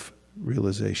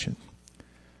self-realization.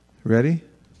 Ready?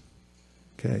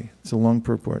 Okay, it's a long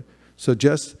purport. So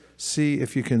just see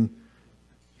if you can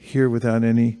hear without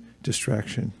any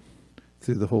distraction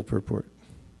through the whole purport.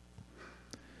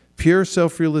 Pure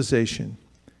self-realization,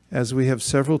 as we have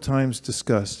several times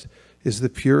discussed, is the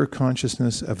pure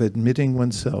consciousness of admitting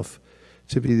oneself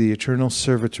to be the eternal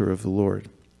servitor of the Lord.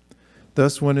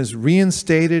 Thus, one is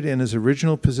reinstated in his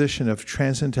original position of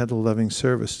transcendental loving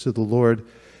service to the Lord,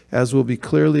 as will be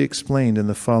clearly explained in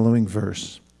the following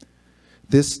verse.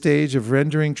 This stage of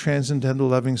rendering transcendental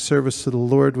loving service to the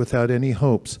Lord without any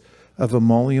hopes of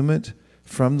emolument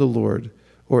from the Lord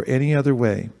or any other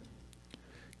way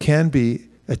can be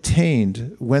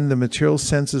attained when the material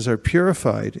senses are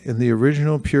purified and the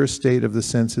original pure state of the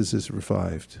senses is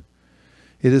revived.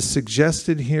 It is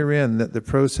suggested herein that the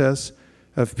process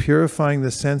of purifying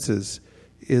the senses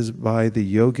is by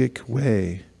the yogic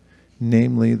way,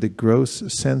 namely the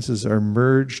gross senses are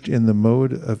merged in the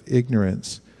mode of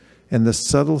ignorance and the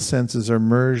subtle senses are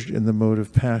merged in the mode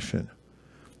of passion.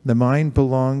 The mind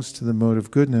belongs to the mode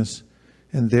of goodness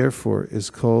and therefore is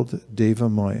called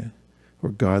Devamaya, or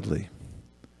godly.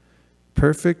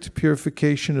 Perfect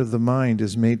purification of the mind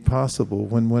is made possible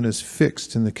when one is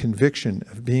fixed in the conviction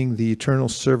of being the eternal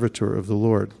servitor of the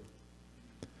Lord.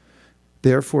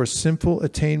 Therefore, simple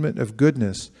attainment of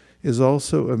goodness is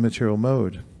also a material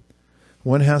mode.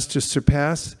 One has to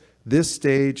surpass this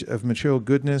stage of material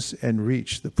goodness and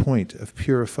reach the point of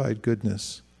purified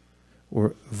goodness,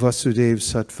 or Vasudev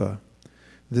Sattva.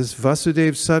 This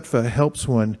Vasudev Sattva helps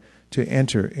one to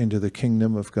enter into the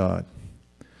kingdom of God.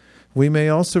 We may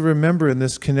also remember in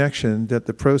this connection that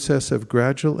the process of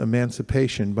gradual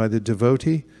emancipation by the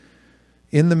devotee,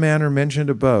 in the manner mentioned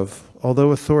above,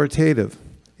 although authoritative,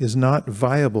 is not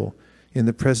viable in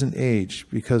the present age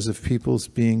because of people's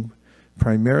being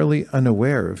primarily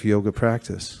unaware of yoga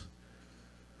practice.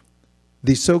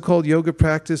 The so-called yoga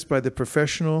practice by the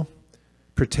professional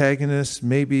protagonists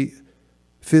may be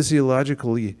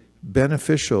physiologically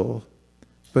beneficial,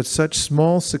 but such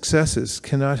small successes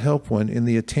cannot help one in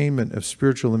the attainment of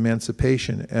spiritual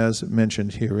emancipation as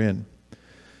mentioned herein.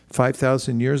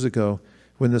 5,000 years ago,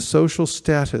 when the social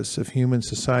status of human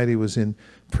society was in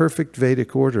perfect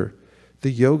Vedic order, the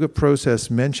yoga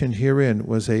process mentioned herein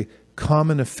was a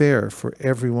common affair for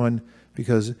everyone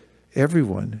because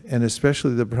everyone, and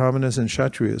especially the Brahmanas and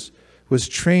Kshatriyas, was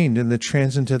trained in the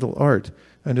transcendental art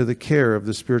under the care of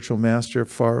the spiritual master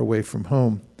far away from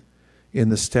home in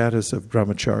the status of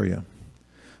brahmacharya.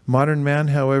 Modern man,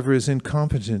 however, is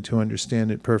incompetent to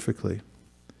understand it perfectly.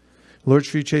 Lord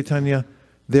Sri Chaitanya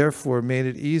therefore made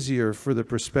it easier for the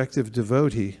prospective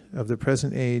devotee of the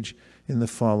present age in the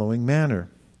following manner.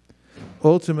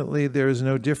 Ultimately, there is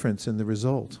no difference in the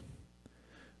result.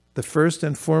 The first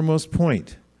and foremost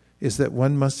point is that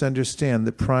one must understand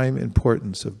the prime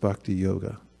importance of bhakti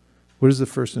yoga. What is the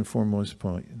first and foremost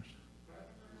point?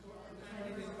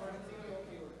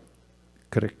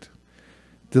 Correct.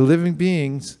 The living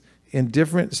beings in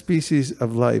different species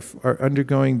of life are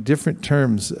undergoing different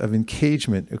terms of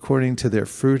engagement according to their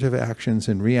fruit of actions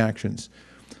and reactions.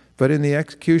 But in the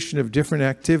execution of different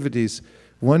activities,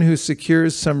 one who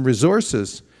secures some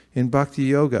resources in bhakti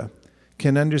yoga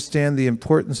can understand the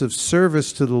importance of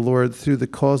service to the Lord through the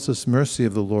causeless mercy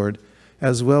of the Lord,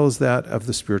 as well as that of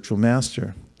the spiritual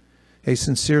master. A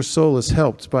sincere soul is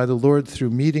helped by the Lord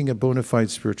through meeting a bona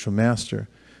fide spiritual master,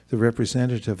 the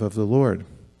representative of the Lord.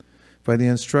 By the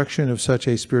instruction of such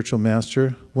a spiritual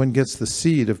master, one gets the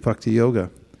seed of bhakti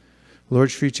yoga. Lord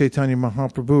Sri Chaitanya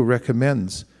Mahaprabhu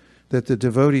recommends that the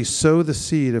devotee sow the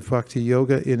seed of bhakti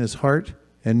yoga in his heart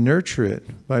and nurture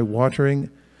it by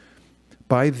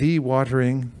the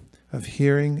watering of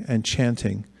hearing and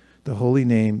chanting the holy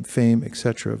name, fame,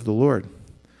 etc. of the Lord.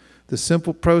 The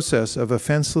simple process of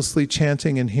offenselessly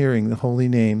chanting and hearing the holy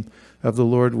name of the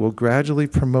Lord will gradually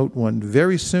promote one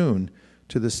very soon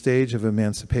to the stage of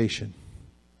emancipation.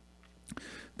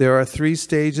 There are 3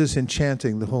 stages in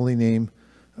chanting the holy name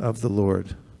of the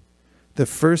Lord. The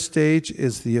first stage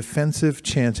is the offensive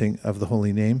chanting of the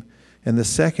holy name, and the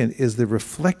second is the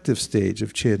reflective stage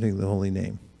of chanting the holy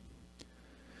name.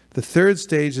 The third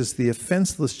stage is the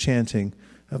offenseless chanting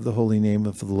of the holy name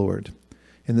of the Lord.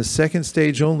 In the second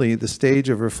stage only, the stage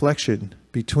of reflection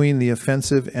between the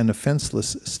offensive and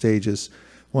offenseless stages,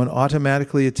 one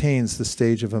automatically attains the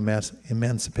stage of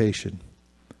emancipation.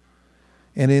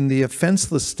 And in the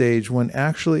offenseless stage, one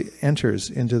actually enters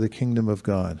into the kingdom of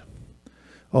God,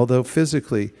 although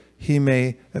physically he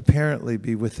may apparently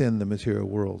be within the material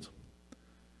world.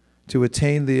 To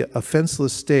attain the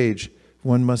offenseless stage,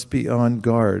 one must be on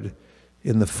guard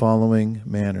in the following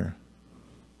manner.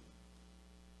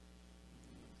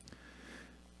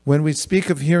 When we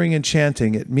speak of hearing and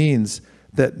chanting, it means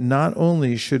that not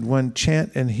only should one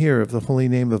chant and hear of the holy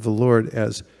name of the Lord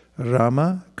as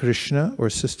Rama, Krishna, or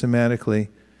systematically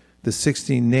the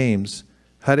 16 names,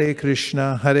 Hare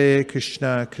Krishna,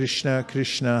 Krishna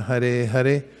Krishna, Hare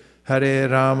Hare, Hare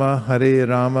Rama,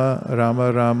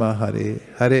 Rama Rama, Hare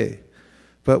Hare.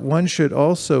 but one should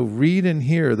also read and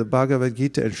hear the Bhagavad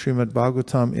Gita and Srimad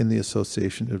Bhagavatam in the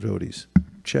association of devotees.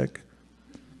 Check.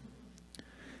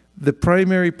 The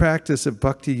primary practice of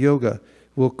bhakti yoga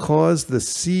will cause the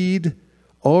seed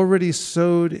already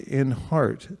sowed in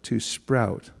heart to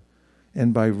sprout,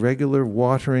 and by regular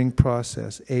watering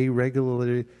process,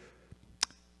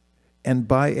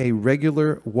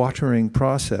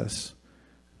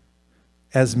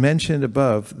 as mentioned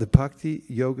above, the bhakti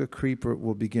yoga creeper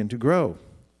will begin to grow.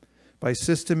 By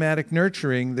systematic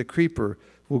nurturing, the creeper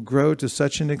will grow to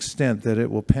such an extent that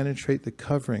it will penetrate the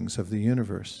coverings of the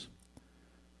universe,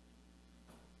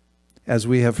 as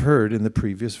we have heard in the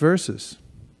previous verses.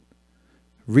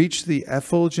 Reach the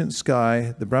effulgent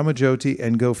sky, the Brahmajyoti,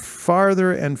 and go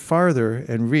farther and farther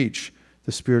and reach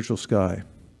the spiritual sky,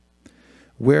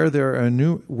 where there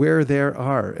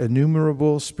are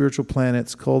innumerable spiritual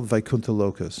planets called Vaikuntha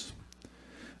Lokas.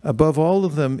 Above all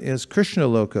of them is Krishna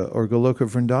Loka, or Goloka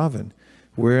Vrindavan,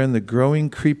 wherein the growing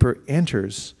creeper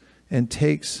enters and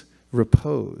takes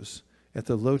repose at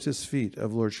the lotus feet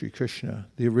of Lord Sri Krishna,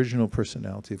 the original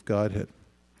personality of Godhead.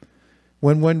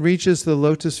 When one reaches the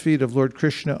lotus feet of Lord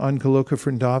Krishna on Goloka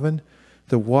Vrindavan,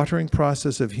 the watering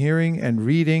process of hearing and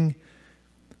reading,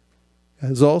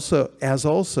 as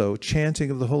also chanting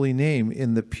of the holy name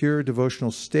in the pure devotional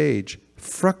stage,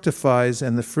 fructifies,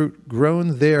 and the fruit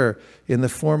grown there in the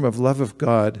form of love of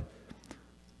God,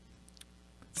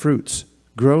 fruits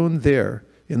grown there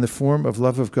in the form of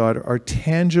love of God are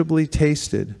tangibly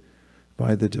tasted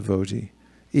by the devotee,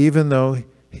 even though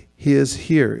he is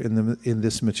here in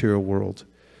this material world.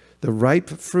 The ripe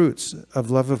fruits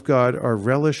of love of God are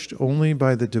relished only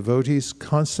by the devotees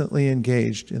constantly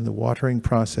engaged in the watering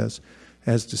process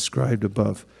as described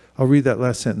above. I'll read that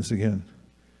last sentence again.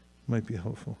 Might be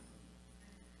helpful.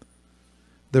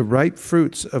 The ripe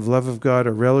fruits of love of God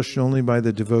are relished only by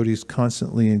the devotees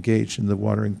constantly engaged in the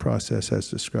watering process as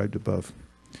described above.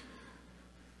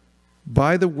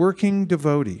 By the working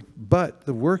devotee, but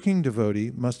the working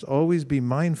devotee must always be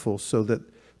mindful so that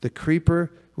the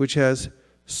creeper which has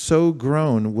so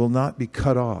grown will not be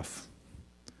cut off.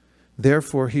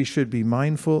 Therefore, he should be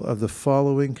mindful of the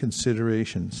following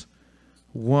considerations.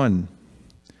 1.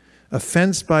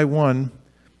 Offense by one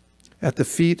at the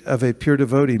feet of a pure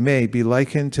devotee may be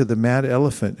likened to the mad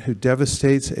elephant who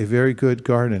devastates a very good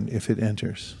garden if it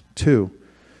enters. 2.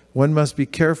 One must be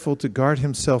careful to guard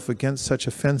himself against such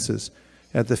offenses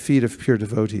at the feet of pure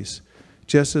devotees,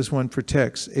 just as one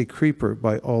protects a creeper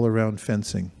by all-around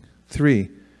fencing. 3.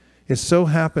 It so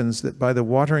happens that by the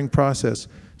watering process,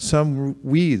 some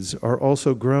weeds are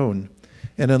also grown,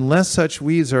 and unless such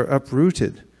weeds are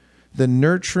uprooted, the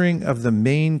nurturing of the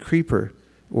main creeper,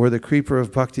 or the creeper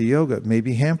of bhakti yoga, may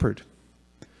be hampered.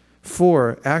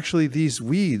 4. Actually, these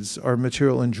weeds are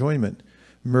material enjoyment,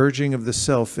 merging of the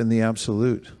self in the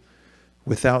absolute,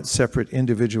 without separate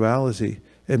individuality,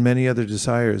 and many other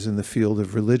desires in the field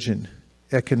of religion,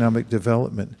 economic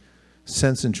development,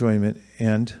 sense enjoyment,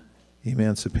 and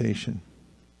emancipation.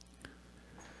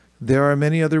 There are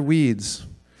many other weeds,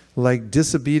 like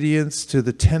disobedience to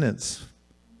the tenets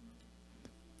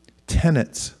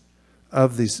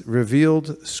of these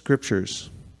revealed scriptures,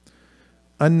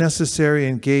 unnecessary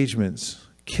engagements,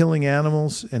 killing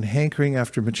animals, and hankering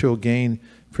after material gain,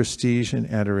 prestige, and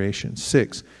adoration.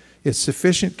 6. If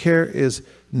sufficient care is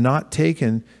not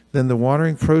taken, then the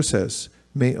watering process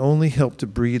may only help to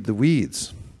breed the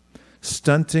weeds,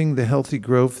 stunting the healthy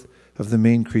growth of the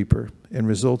main creeper and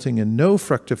resulting in no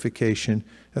fructification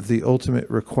of the ultimate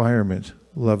requirement,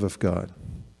 love of God.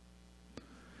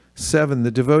 7.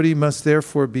 The devotee must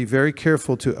therefore be very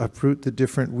careful to uproot the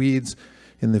different weeds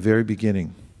in the very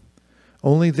beginning.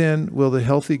 Only then will the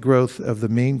healthy growth of the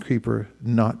main creeper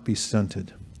not be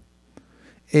stunted.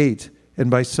 8. And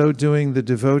by so doing, the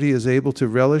devotee is able to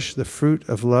relish the fruit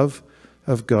of love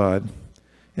of God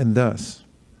and thus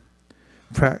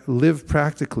live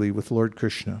practically with Lord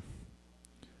Krishna,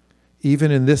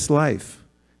 even in this life,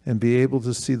 and be able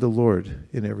to see the Lord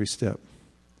in every step.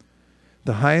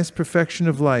 The highest perfection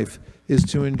of life is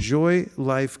to enjoy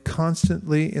life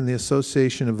constantly in the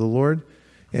association of the Lord,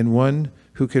 and one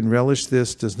who can relish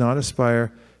this does not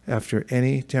aspire after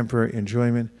any temporary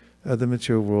enjoyment of the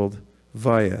material world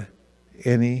via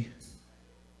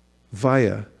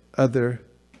other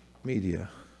media.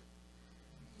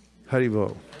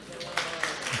 Haribol.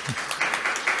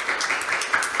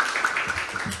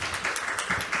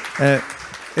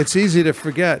 It's easy to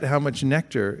forget how much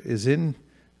nectar is in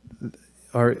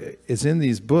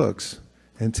these books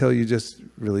until you just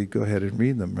really go ahead and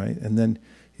read them, right? And then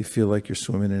you feel like you're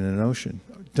swimming in an ocean,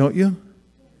 don't you?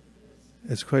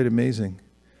 It's quite amazing.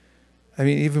 I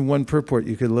mean, even one purport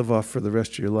you could live off for the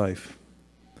rest of your life.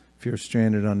 if you're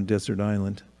stranded on a desert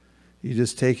island. You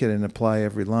just take it and apply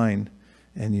every line,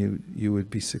 and you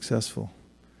would be successful.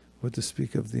 What to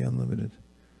speak of the unlimited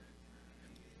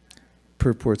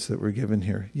purports that were given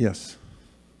here. Yes.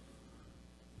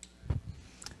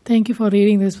 Thank you for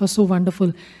reading this. It was so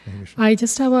wonderful. I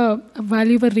just have while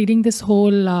you were reading this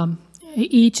whole,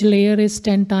 each layer is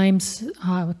 10 times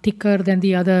thicker than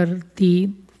the other.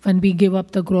 When we give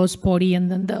up the gross body and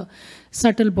then the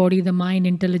subtle body, the mind,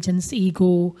 intelligence,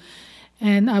 ego.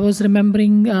 And I was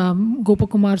remembering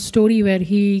Gopakumar's story where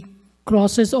he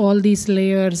crosses all these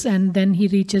layers and then he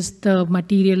reaches the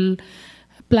material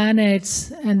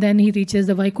planets and then he reaches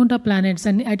the Vaikuntha planets.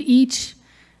 And at each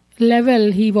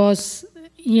level he was,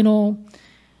 you know,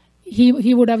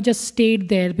 he would have just stayed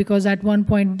there, because at one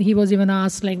point he was even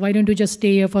asked, like, why don't you just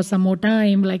stay here for some more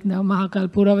time, like the Mahakal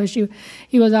Puravashi,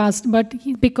 he was asked. But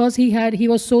because he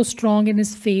was so strong in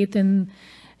his faith and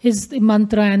his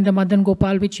mantra and the Madan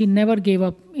Gopal, which he never gave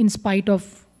up in spite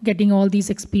of getting all these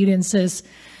experiences.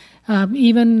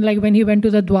 Even like when he went to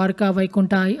the Dwarka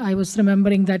Vaikuntha, I was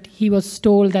remembering that he was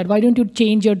told that, why don't you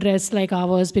change your dress like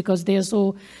ours, because they are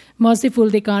so merciful,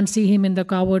 they can't see him in the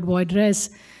coward boy dress.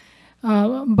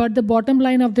 But the bottom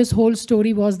line of this whole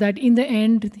story was that in the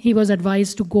end, he was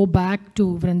advised to go back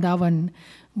to Vrindavan,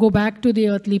 go back to the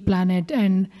earthly planet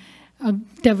and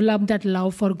develop that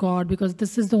love for God, because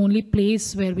this is the only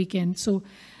place where we can. So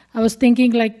I was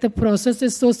thinking, like, the process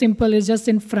is so simple, it's just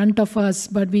in front of us,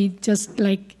 but we just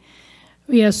like,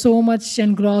 we are so much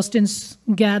engrossed in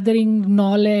gathering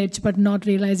knowledge, but not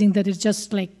realizing that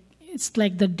it's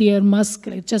like the deer musk,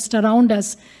 it's just around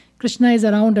us. Krishna is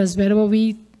around us. Wherever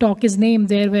we talk his name,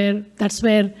 that's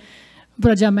where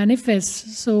Vraja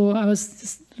manifests. So I was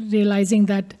just realizing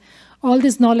that all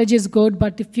this knowledge is good,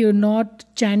 but if you're not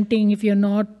chanting, if you're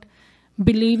not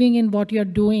believing in what you're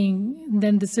doing,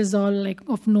 then this is all like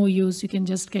of no use. You can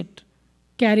just get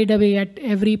carried away at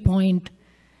every point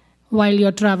while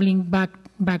you're traveling back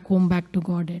home, back to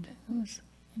Godhead.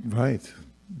 Right.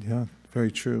 Yeah,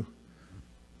 very true.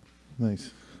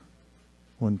 Nice.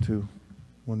 1, 2.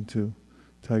 1, 2.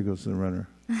 Tai goes the runner.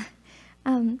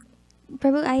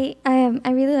 Prabhu,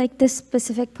 I really like this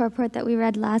specific purport that we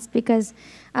read last, because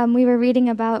we were reading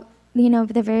about, you know,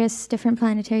 the various different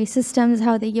planetary systems,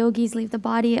 how the yogis leave the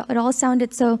body. It all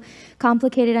sounded so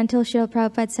complicated until Srila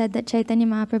Prabhupada said that Chaitanya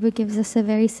Mahaprabhu gives us a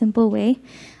very simple way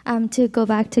to go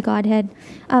back to Godhead.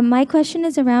 My question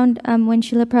is around when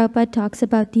Srila Prabhupada talks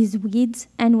about these weeds,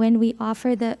 and when we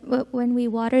water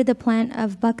the plant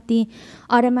of bhakti,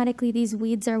 automatically these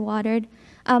weeds are watered.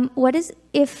 What is,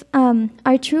 if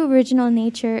our true original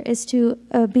nature is to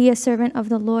be a servant of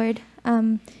the Lord,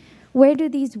 where do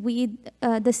these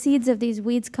the seeds of these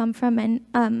weeds come from?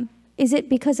 And is it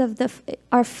because of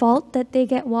our fault that they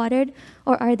get watered,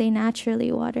 or are they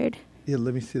naturally watered? Yeah,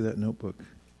 let me see that notebook.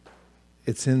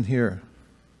 It's in here.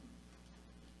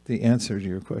 The answer to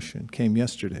your question came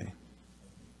yesterday.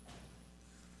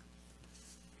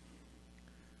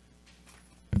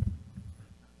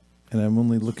 And I'm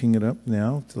only looking it up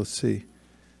now. Let's see.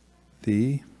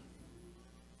 The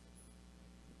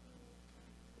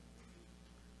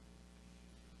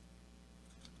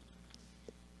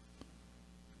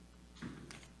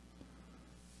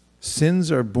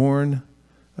sins are born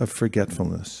of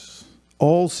forgetfulness.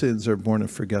 All sins are born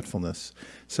of forgetfulness.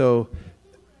 So,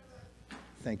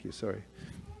 thank you, sorry.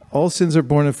 All sins are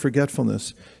born of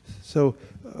forgetfulness. So,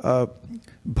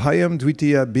 bhayam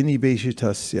dvitiya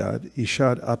binibeshitasya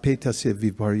ishad apetasya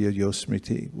viparya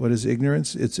yosmriti. What is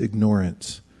ignorance? It's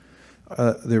ignorance.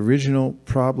 The original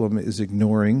problem is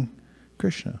ignoring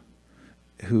Krishna.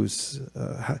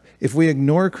 If we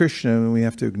ignore Krishna, then we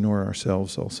have to ignore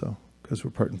ourselves also, because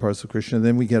we're part and parcel of Krishna.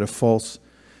 Then we get a false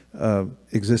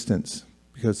existence,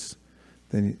 because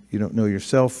then you don't know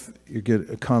yourself. You get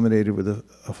accommodated with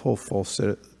a whole false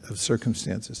set of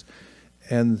circumstances.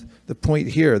 And the point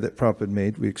here that Prabhupada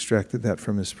made, we extracted that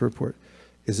from his purport,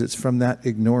 is it's from that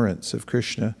ignorance of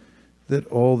Krishna that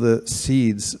all the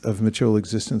seeds of material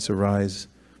existence arise.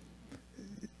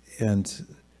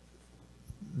 And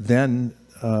then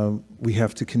we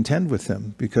have to contend with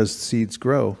them, because seeds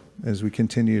grow as we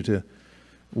continue to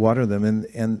water them.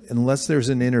 And unless there's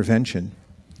an intervention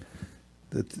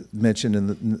that's mentioned in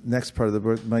the next part of the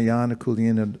book, Mayana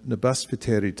Kulyena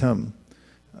Nabaspiteri.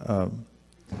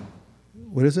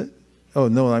 What is it? Oh,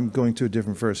 no, I'm going to a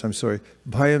different verse. I'm sorry.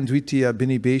 Bhayam dvitiya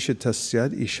binibesha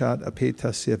tasyad ishad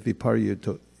apetasya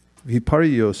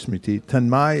viparyo smriti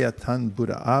tanmaya tan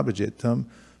buddha abhajetam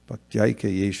bhakyaika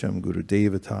yesham guru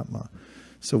devatatma.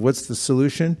 So what's the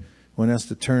solution? One has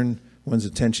to turn one's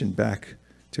attention back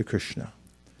to Krishna.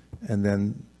 And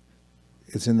then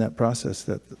it's in that process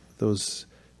that those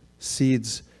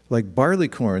seeds like barley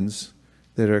corns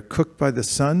that are cooked by the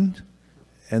sun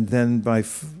and then by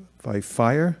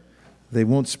fire, they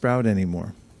won't sprout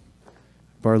anymore.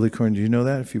 Barley corn, do you know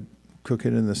that? If you cook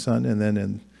it in the sun and then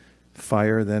in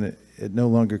fire, then it no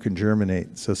longer can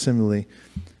germinate. So similarly,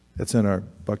 that's in our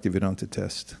Bhaktivedanta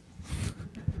test.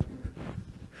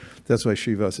 That's why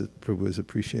Srivasa Prabhu is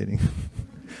appreciating.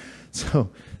 So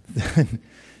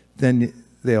then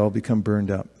they all become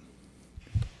burned up.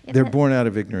 Yeah, they're born out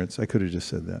of ignorance. I could have just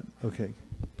said that. Okay.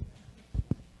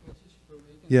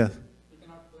 Yeah.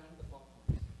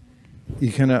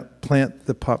 You cannot plant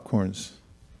the popcorns.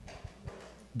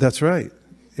 That's right.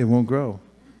 It won't grow.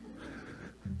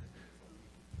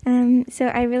 So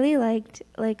I really liked,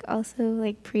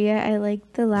 Priya, I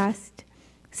liked the last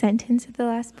sentence of the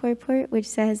last purport, which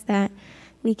says that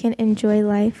we can enjoy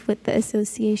life with the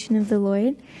association of the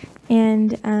Lord.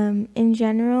 And in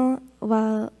general,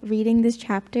 while reading this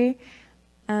chapter,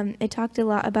 it talked a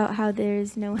lot about how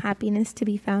there's no happiness to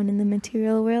be found in the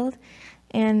material world.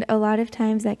 And a lot of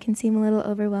times that can seem a little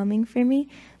overwhelming for me,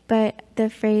 but the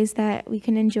phrase that we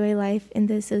can enjoy life in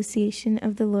the association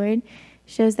of the Lord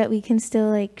shows that we can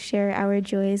still share our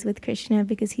joys with Krishna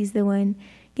because he's the one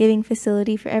giving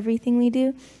facility for everything we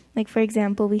do. Like, for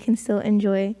example, we can still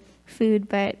enjoy food,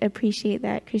 but appreciate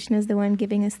that Krishna is the one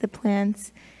giving us the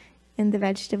plants and the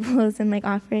vegetables and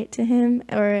offer it to him.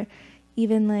 Or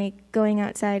even going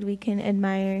outside, we can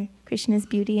admire Krishna's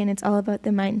beauty, and it's all about the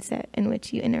mindset in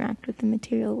which you interact with the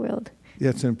material world.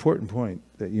 Yeah, it's an important point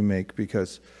that you make,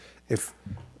 because if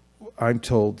I'm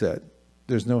told that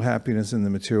there's no happiness in the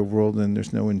material world and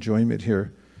there's no enjoyment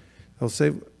here, I'll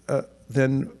say,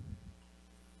 then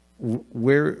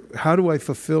how do I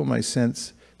fulfill my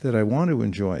sense that I want to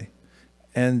enjoy?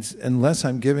 And unless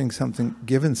I'm given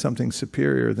something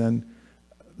superior, then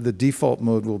the default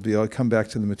mode will be, I'll come back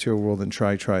to the material world and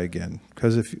try again.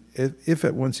 Because if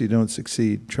at once you don't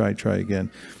succeed, try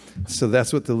again. So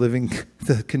that's what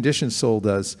the conditioned soul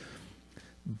does.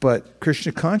 But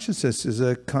Krishna consciousness is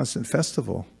a constant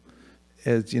festival.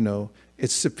 As you know,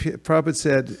 Prabhupada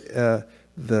said,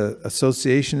 the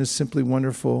association is simply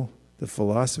wonderful, the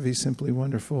philosophy is simply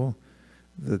wonderful,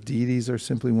 the deities are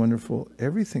simply wonderful,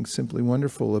 everything's simply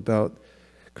wonderful about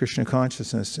Krishna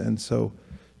consciousness, and so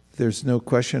there's no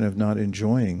question of not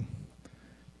enjoying.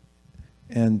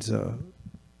 And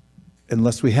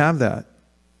unless we have that,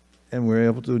 and we're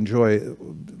able to enjoy,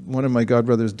 one of my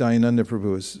godbrothers, Dayananda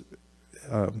Prabhu,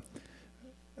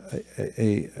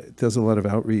 does a lot of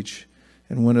outreach,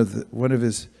 and one of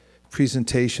his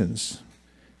presentations,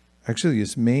 actually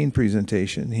his main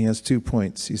presentation, he has 2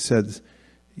 points. He said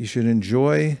you should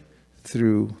enjoy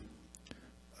through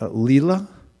Leela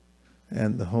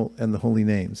and the holy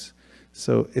names.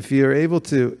 So if you're able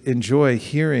to enjoy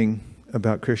hearing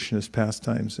about Krishna's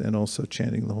pastimes and also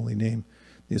chanting the holy name,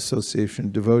 the association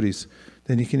of devotees,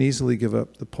 then you can easily give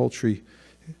up the paltry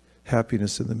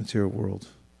happiness of the material world.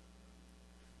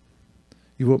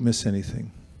 You won't miss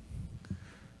anything.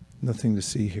 Nothing to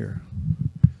see here.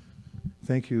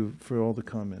 Thank you for all the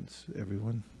comments,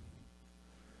 everyone.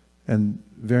 And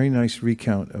very nice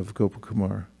recount of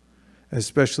Gopakumar.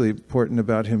 Especially important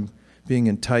about him being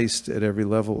enticed at every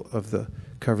level of the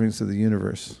coverings of the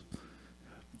universe.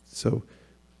 So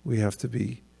we have to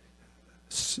be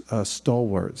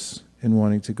stalwarts in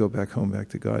wanting to go back home, back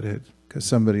to Godhead, because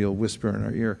somebody will whisper in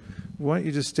our ear, why don't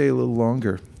you just stay a little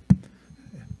longer?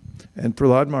 And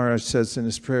Prahlad Maharaj says in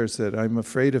his prayers that I'm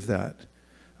afraid of that.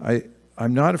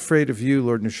 I'm not afraid of you,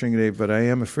 Lord Nrsingadev, but I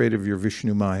am afraid of your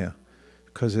Vishnu Maya,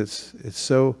 because it's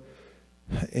so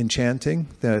enchanting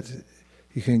that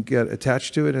you can get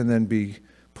attached to it and then be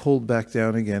pulled back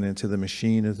down again into the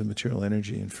machine of the material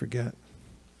energy and forget.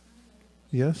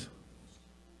 Yes?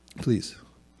 Please.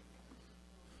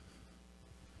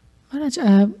 Maharaj,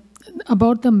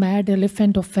 about the mad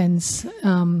elephant offense,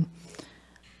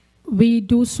 we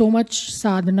do so much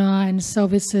sadhana and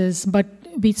services, but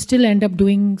we still end up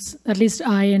doing, at least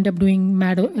I end up doing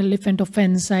mad elephant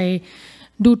offense. I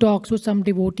do talks with some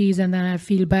devotees and then I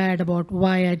feel bad about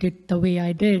why I did the way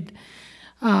I did.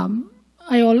 I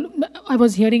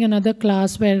was hearing another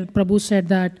class where Prabhu said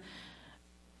that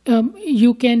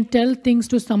you can tell things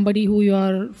to somebody who you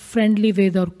are friendly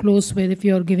with or close with if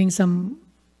you are giving some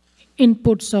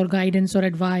inputs or guidance or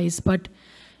advice, but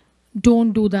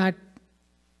don't do that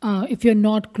if you're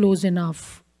not close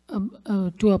enough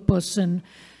to a person.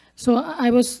 So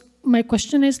my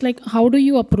question is, how do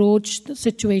you approach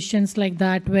situations like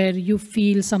that where you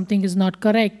feel something is not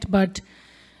correct, but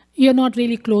you're not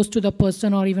really close to the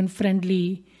person or even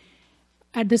friendly?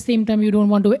 At the same time, you don't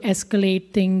want to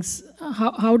escalate things.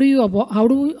 How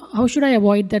should I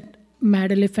avoid that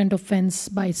mad elephant offense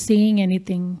by saying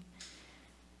anything.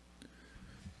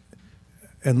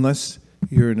 Unless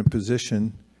you're in a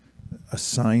position, a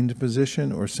signed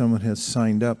position, or someone has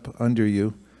signed up under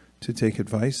you to take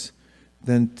advice,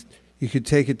 then you could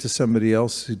take it to somebody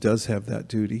else who does have that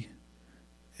duty,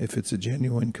 if it's a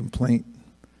genuine complaint,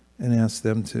 and ask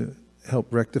them to help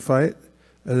rectify it.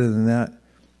 Other than that,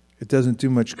 it doesn't do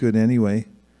much good anyway,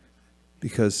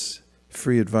 because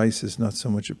free advice is not so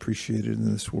much appreciated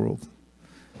in this world.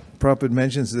 Prabhupada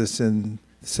mentions this in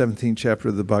the 17th chapter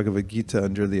of the Bhagavad Gita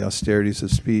under the austerities of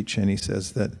speech, and he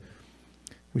says that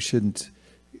we shouldn't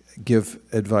give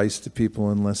advice to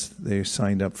people unless they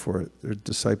signed up for it. They're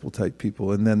disciple-type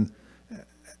people, and then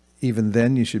even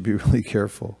then you should be really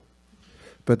careful.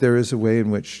 But there is a way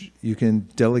in which you can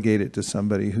delegate it to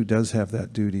somebody who does have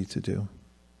that duty to do.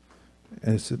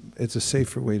 And it's a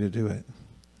safer way to do it.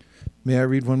 May I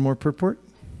read one more purport?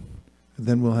 And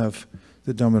then we'll have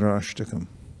the Dhammarashtakam.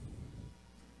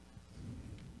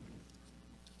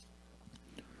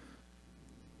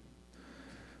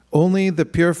 Only the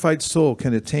purified soul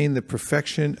can attain the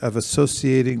perfection of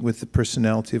associating with the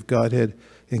personality of Godhead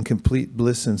in complete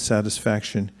bliss and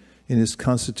satisfaction in his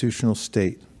constitutional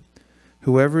state.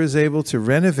 Whoever is able to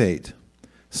renovate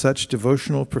such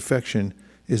devotional perfection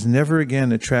is never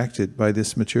again attracted by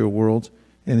this material world,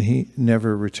 and he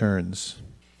never returns.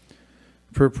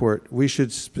 Purport: we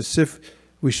should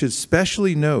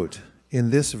specially note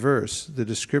in this verse the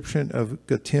description of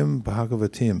Gatim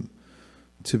Bhagavatim,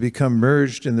 to become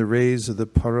merged in the rays of the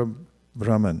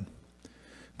Parabrahman,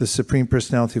 the Supreme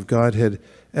Personality of Godhead,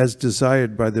 as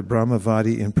desired by the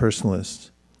Brahmavadi impersonalists,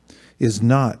 is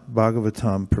not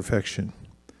Bhagavatam perfection.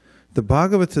 The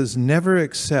Bhagavatas never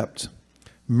accept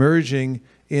merging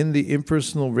in the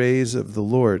impersonal rays of the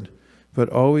Lord, but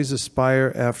always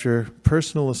aspire after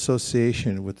personal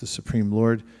association with the Supreme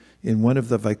Lord in one of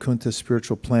the Vaikuntha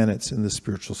spiritual planets in the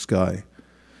spiritual sky.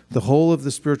 The whole of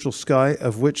the spiritual sky,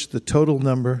 of which the total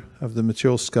number of the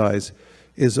material skies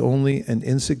is only an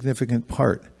insignificant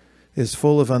part, is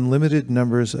full of unlimited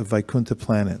numbers of Vaikuntha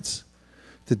planets.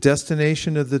 The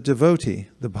destination of the devotee,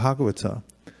 the Bhagavata,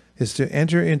 is to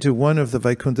enter into one of the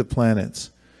Vaikuntha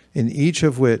planets, in each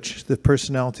of which the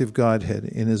personality of Godhead,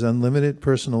 in his unlimited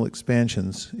personal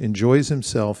expansions, enjoys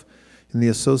himself in the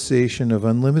association of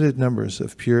unlimited numbers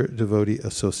of pure devotee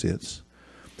associates.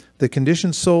 The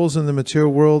conditioned souls in the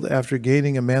material world, after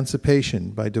gaining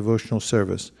emancipation by devotional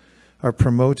service, are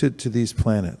promoted to these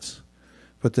planets.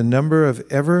 But the number of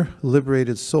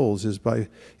ever-liberated souls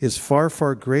is far,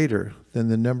 far greater than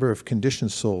the number of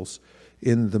conditioned souls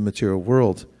in the material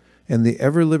world. And the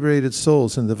ever-liberated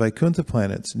souls in the Vaikuntha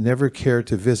planets never care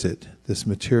to visit this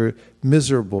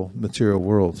miserable material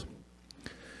world.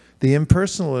 The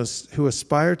impersonalists who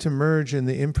aspire to merge in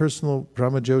the impersonal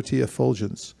Brahmajyoti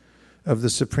effulgence of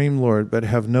the Supreme Lord, but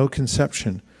have no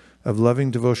conception of loving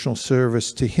devotional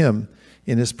service to him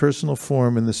in his personal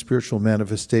form in the spiritual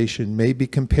manifestation, may be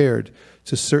compared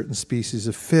to certain species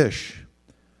of fish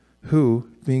who,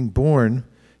 being born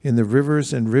in the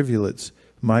rivers and rivulets,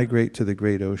 migrate to the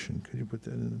great ocean. Could you put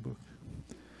that in the book?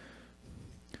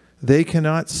 They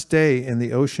cannot stay in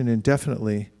the ocean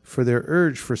indefinitely, for their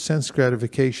urge for sense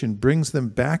gratification brings them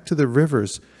back to the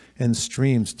rivers and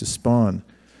streams to spawn.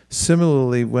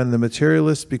 Similarly, when the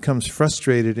materialist becomes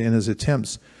frustrated in his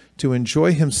attempts to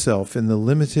enjoy himself in the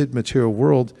limited material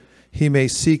world, he may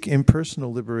seek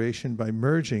impersonal liberation by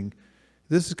merging.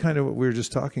 This is kind of what we were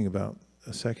just talking about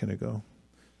a second ago,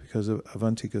 because of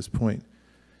Avantika's point.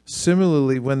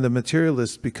 Similarly, when the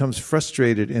materialist becomes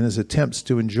frustrated in his attempts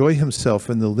to enjoy himself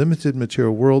in the limited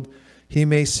material world, he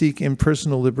may seek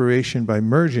impersonal liberation by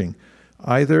merging,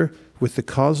 either with the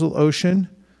causal ocean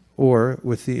or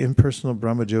with the impersonal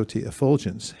Brahmajyoti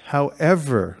effulgence.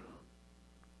 However,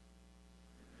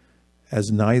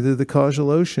 as neither the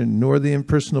causal ocean nor the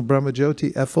impersonal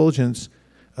Brahmajyoti effulgence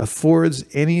affords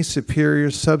any superior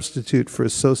substitute for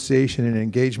association and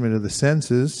engagement of the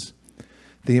senses,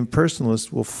 the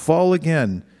impersonalist will fall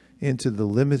again into the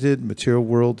limited material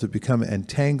world to become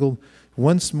entangled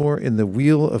once more in the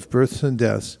wheel of births and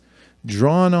deaths,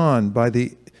 drawn on by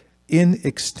the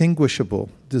inextinguishable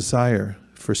desire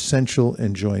for sensual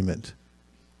enjoyment.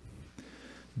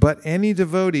 But any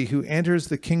devotee who enters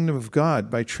the kingdom of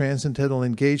God by transcendental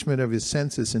engagement of his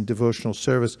senses in devotional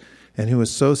service, and who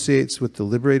associates with the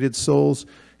liberated souls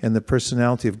and the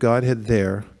personality of Godhead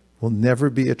there, will never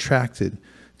be attracted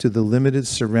to the limited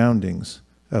surroundings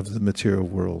of the material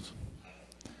world.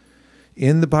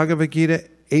 In the Bhagavad Gita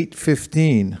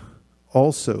 8:15,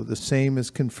 also the same is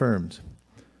confirmed.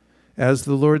 As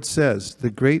the Lord says, the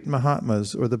great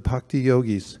Mahatmas or the Bhakti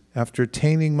Yogis, after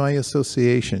attaining my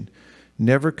association,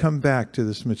 never come back to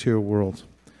this material world,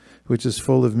 which is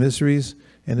full of miseries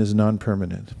and is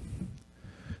non-permanent.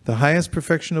 The highest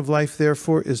perfection of life,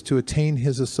 therefore, is to attain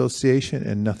his association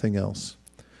and nothing else.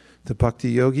 The bhakti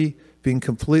yogi, being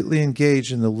completely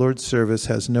engaged in the Lord's service,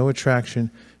 has no attraction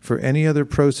for any other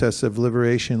process of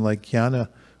liberation like jnana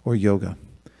or yoga.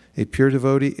 A pure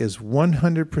devotee is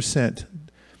 100%.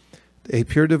 A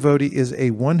pure devotee is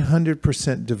a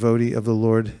 100% devotee of the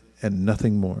Lord and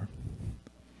nothing more.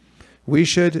 We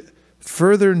should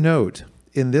further note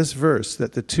in this verse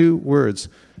that the two words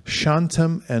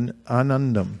shantam and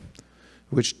anandam,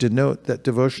 which denote that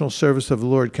devotional service of the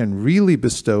Lord can really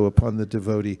bestow upon the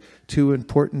devotee two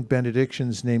important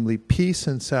benedictions, namely peace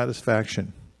and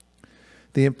satisfaction.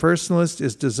 The impersonalist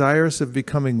is desirous of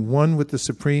becoming one with the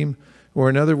Supreme, or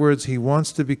in other words, he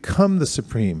wants to become the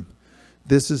Supreme.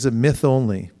 This is a myth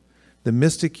only. The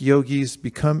mystic yogis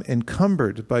become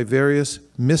encumbered by various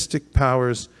mystic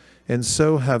powers and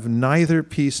so have neither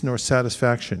peace nor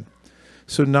satisfaction.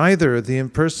 So neither the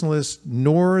impersonalist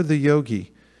nor the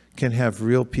yogi can have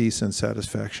real peace and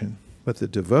satisfaction, but the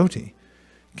devotee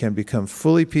can become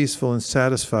fully peaceful and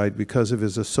satisfied because of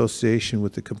his association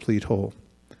with the complete whole.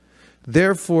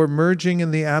 Therefore, merging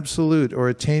in the absolute or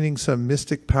attaining some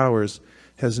mystic powers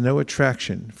has no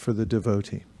attraction for the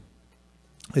devotee.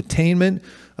 Attainment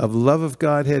of love of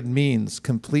Godhead means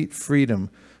complete freedom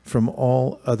from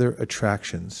all other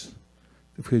attractions.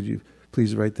 Could you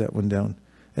please write that one down?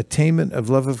 Attainment of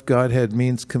love of Godhead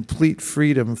means complete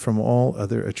freedom from all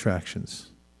other attractions.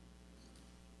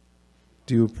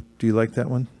 Do you like that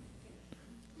one?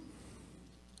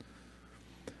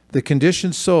 The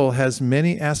conditioned soul has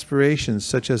many aspirations,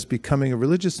 such as becoming a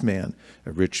religious man,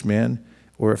 a rich man,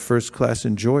 or a first-class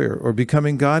enjoyer, or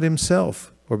becoming God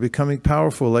himself, or becoming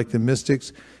powerful like the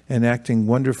mystics and acting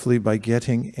wonderfully by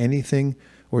getting anything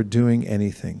or doing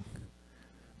anything.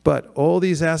 But all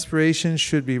these aspirations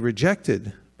should be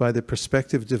rejected by the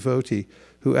prospective devotee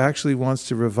who actually wants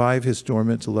to revive his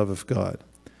dormant love of God.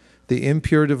 The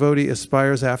impure devotee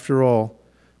aspires after all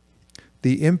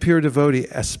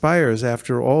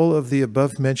of the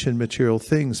above-mentioned material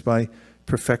things by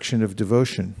perfection of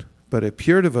devotion. But a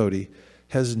pure devotee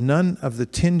has none of the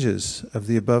tinges of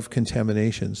the above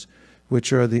contaminations,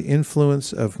 which are the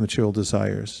influence of material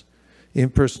desires,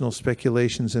 impersonal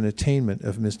speculations, and attainment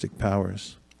of mystic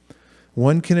powers.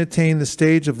 One can attain the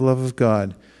stage of love of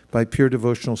God by pure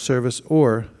devotional service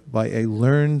or by a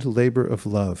learned labor of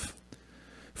love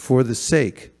for the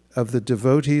sake of the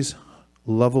devotee's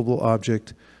lovable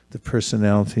object, the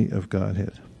personality of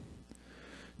Godhead.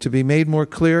 To be made more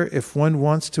clear, if one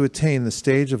wants to attain the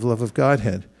stage of love of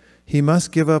Godhead, he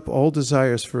must give up all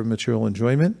desires for material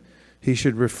enjoyment, he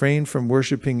should refrain from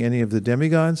worshiping any of the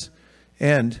demigods,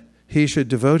 and he should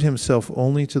devote himself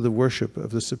only to the worship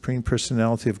of the Supreme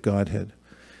Personality of Godhead.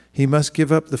 He must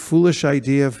give up the foolish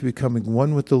idea of becoming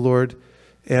one with the Lord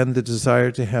and the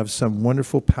desire to have some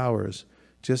wonderful powers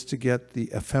just to get the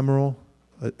ephemeral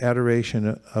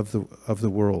adoration of the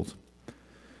world.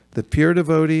 The pure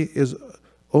devotee is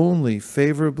only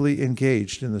favorably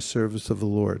engaged in the service of the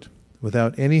Lord,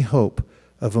 without any hope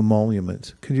of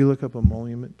emolument. Could you look up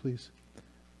emolument, please?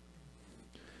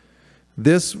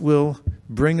 This will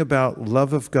bring about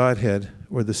love of Godhead,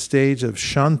 or the stage of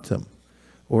shantam,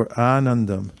 or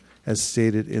anandam, as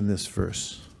stated in this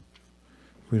verse.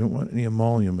 We don't want any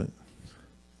emolument,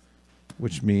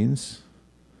 which means...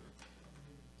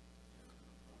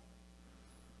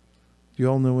 Do you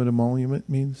all know what emolument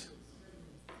means?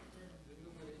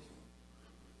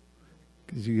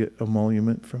 Because you get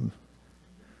emolument from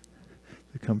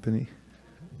the company.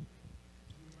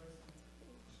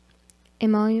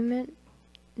 Emolument,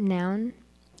 noun,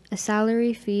 a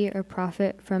salary, fee, or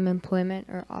profit from employment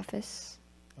or office.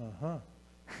 Uh-huh.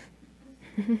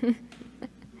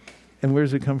 And where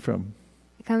does it come from?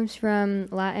 It comes from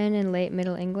Latin and late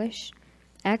Middle English.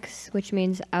 Ex, which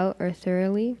means out or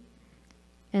thoroughly.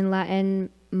 And Latin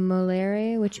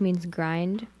molere, which means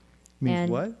grind. Means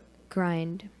and what?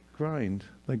 Grind. Grind.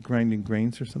 Like grinding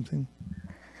grains or something?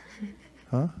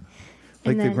 Huh?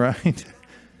 Like then, the grind?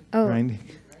 Oh. Grinding.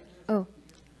 Oh.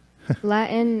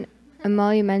 Latin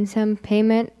emolumentum,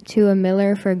 payment to a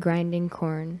miller for grinding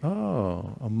corn.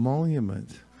 Oh,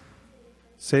 emolument.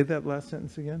 Say that last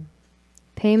sentence again.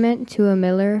 Payment to a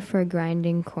miller for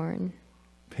grinding corn.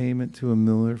 Payment to a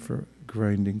miller for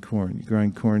grinding corn. You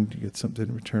grind corn, you get something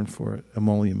in return for it.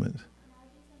 Emolument.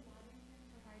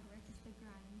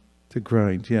 To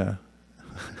grind, yeah.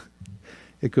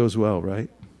 It goes well, right?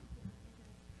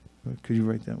 Could you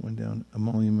write that one down?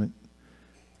 Emolument.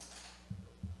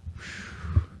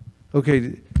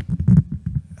 Okay,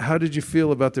 how did you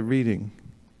feel about the reading?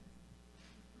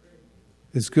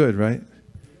 is good, right?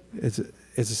 It's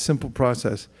a simple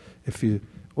process. If you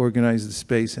organize the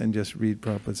space and just read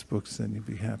Prabhupada's books, then you'll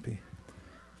be happy.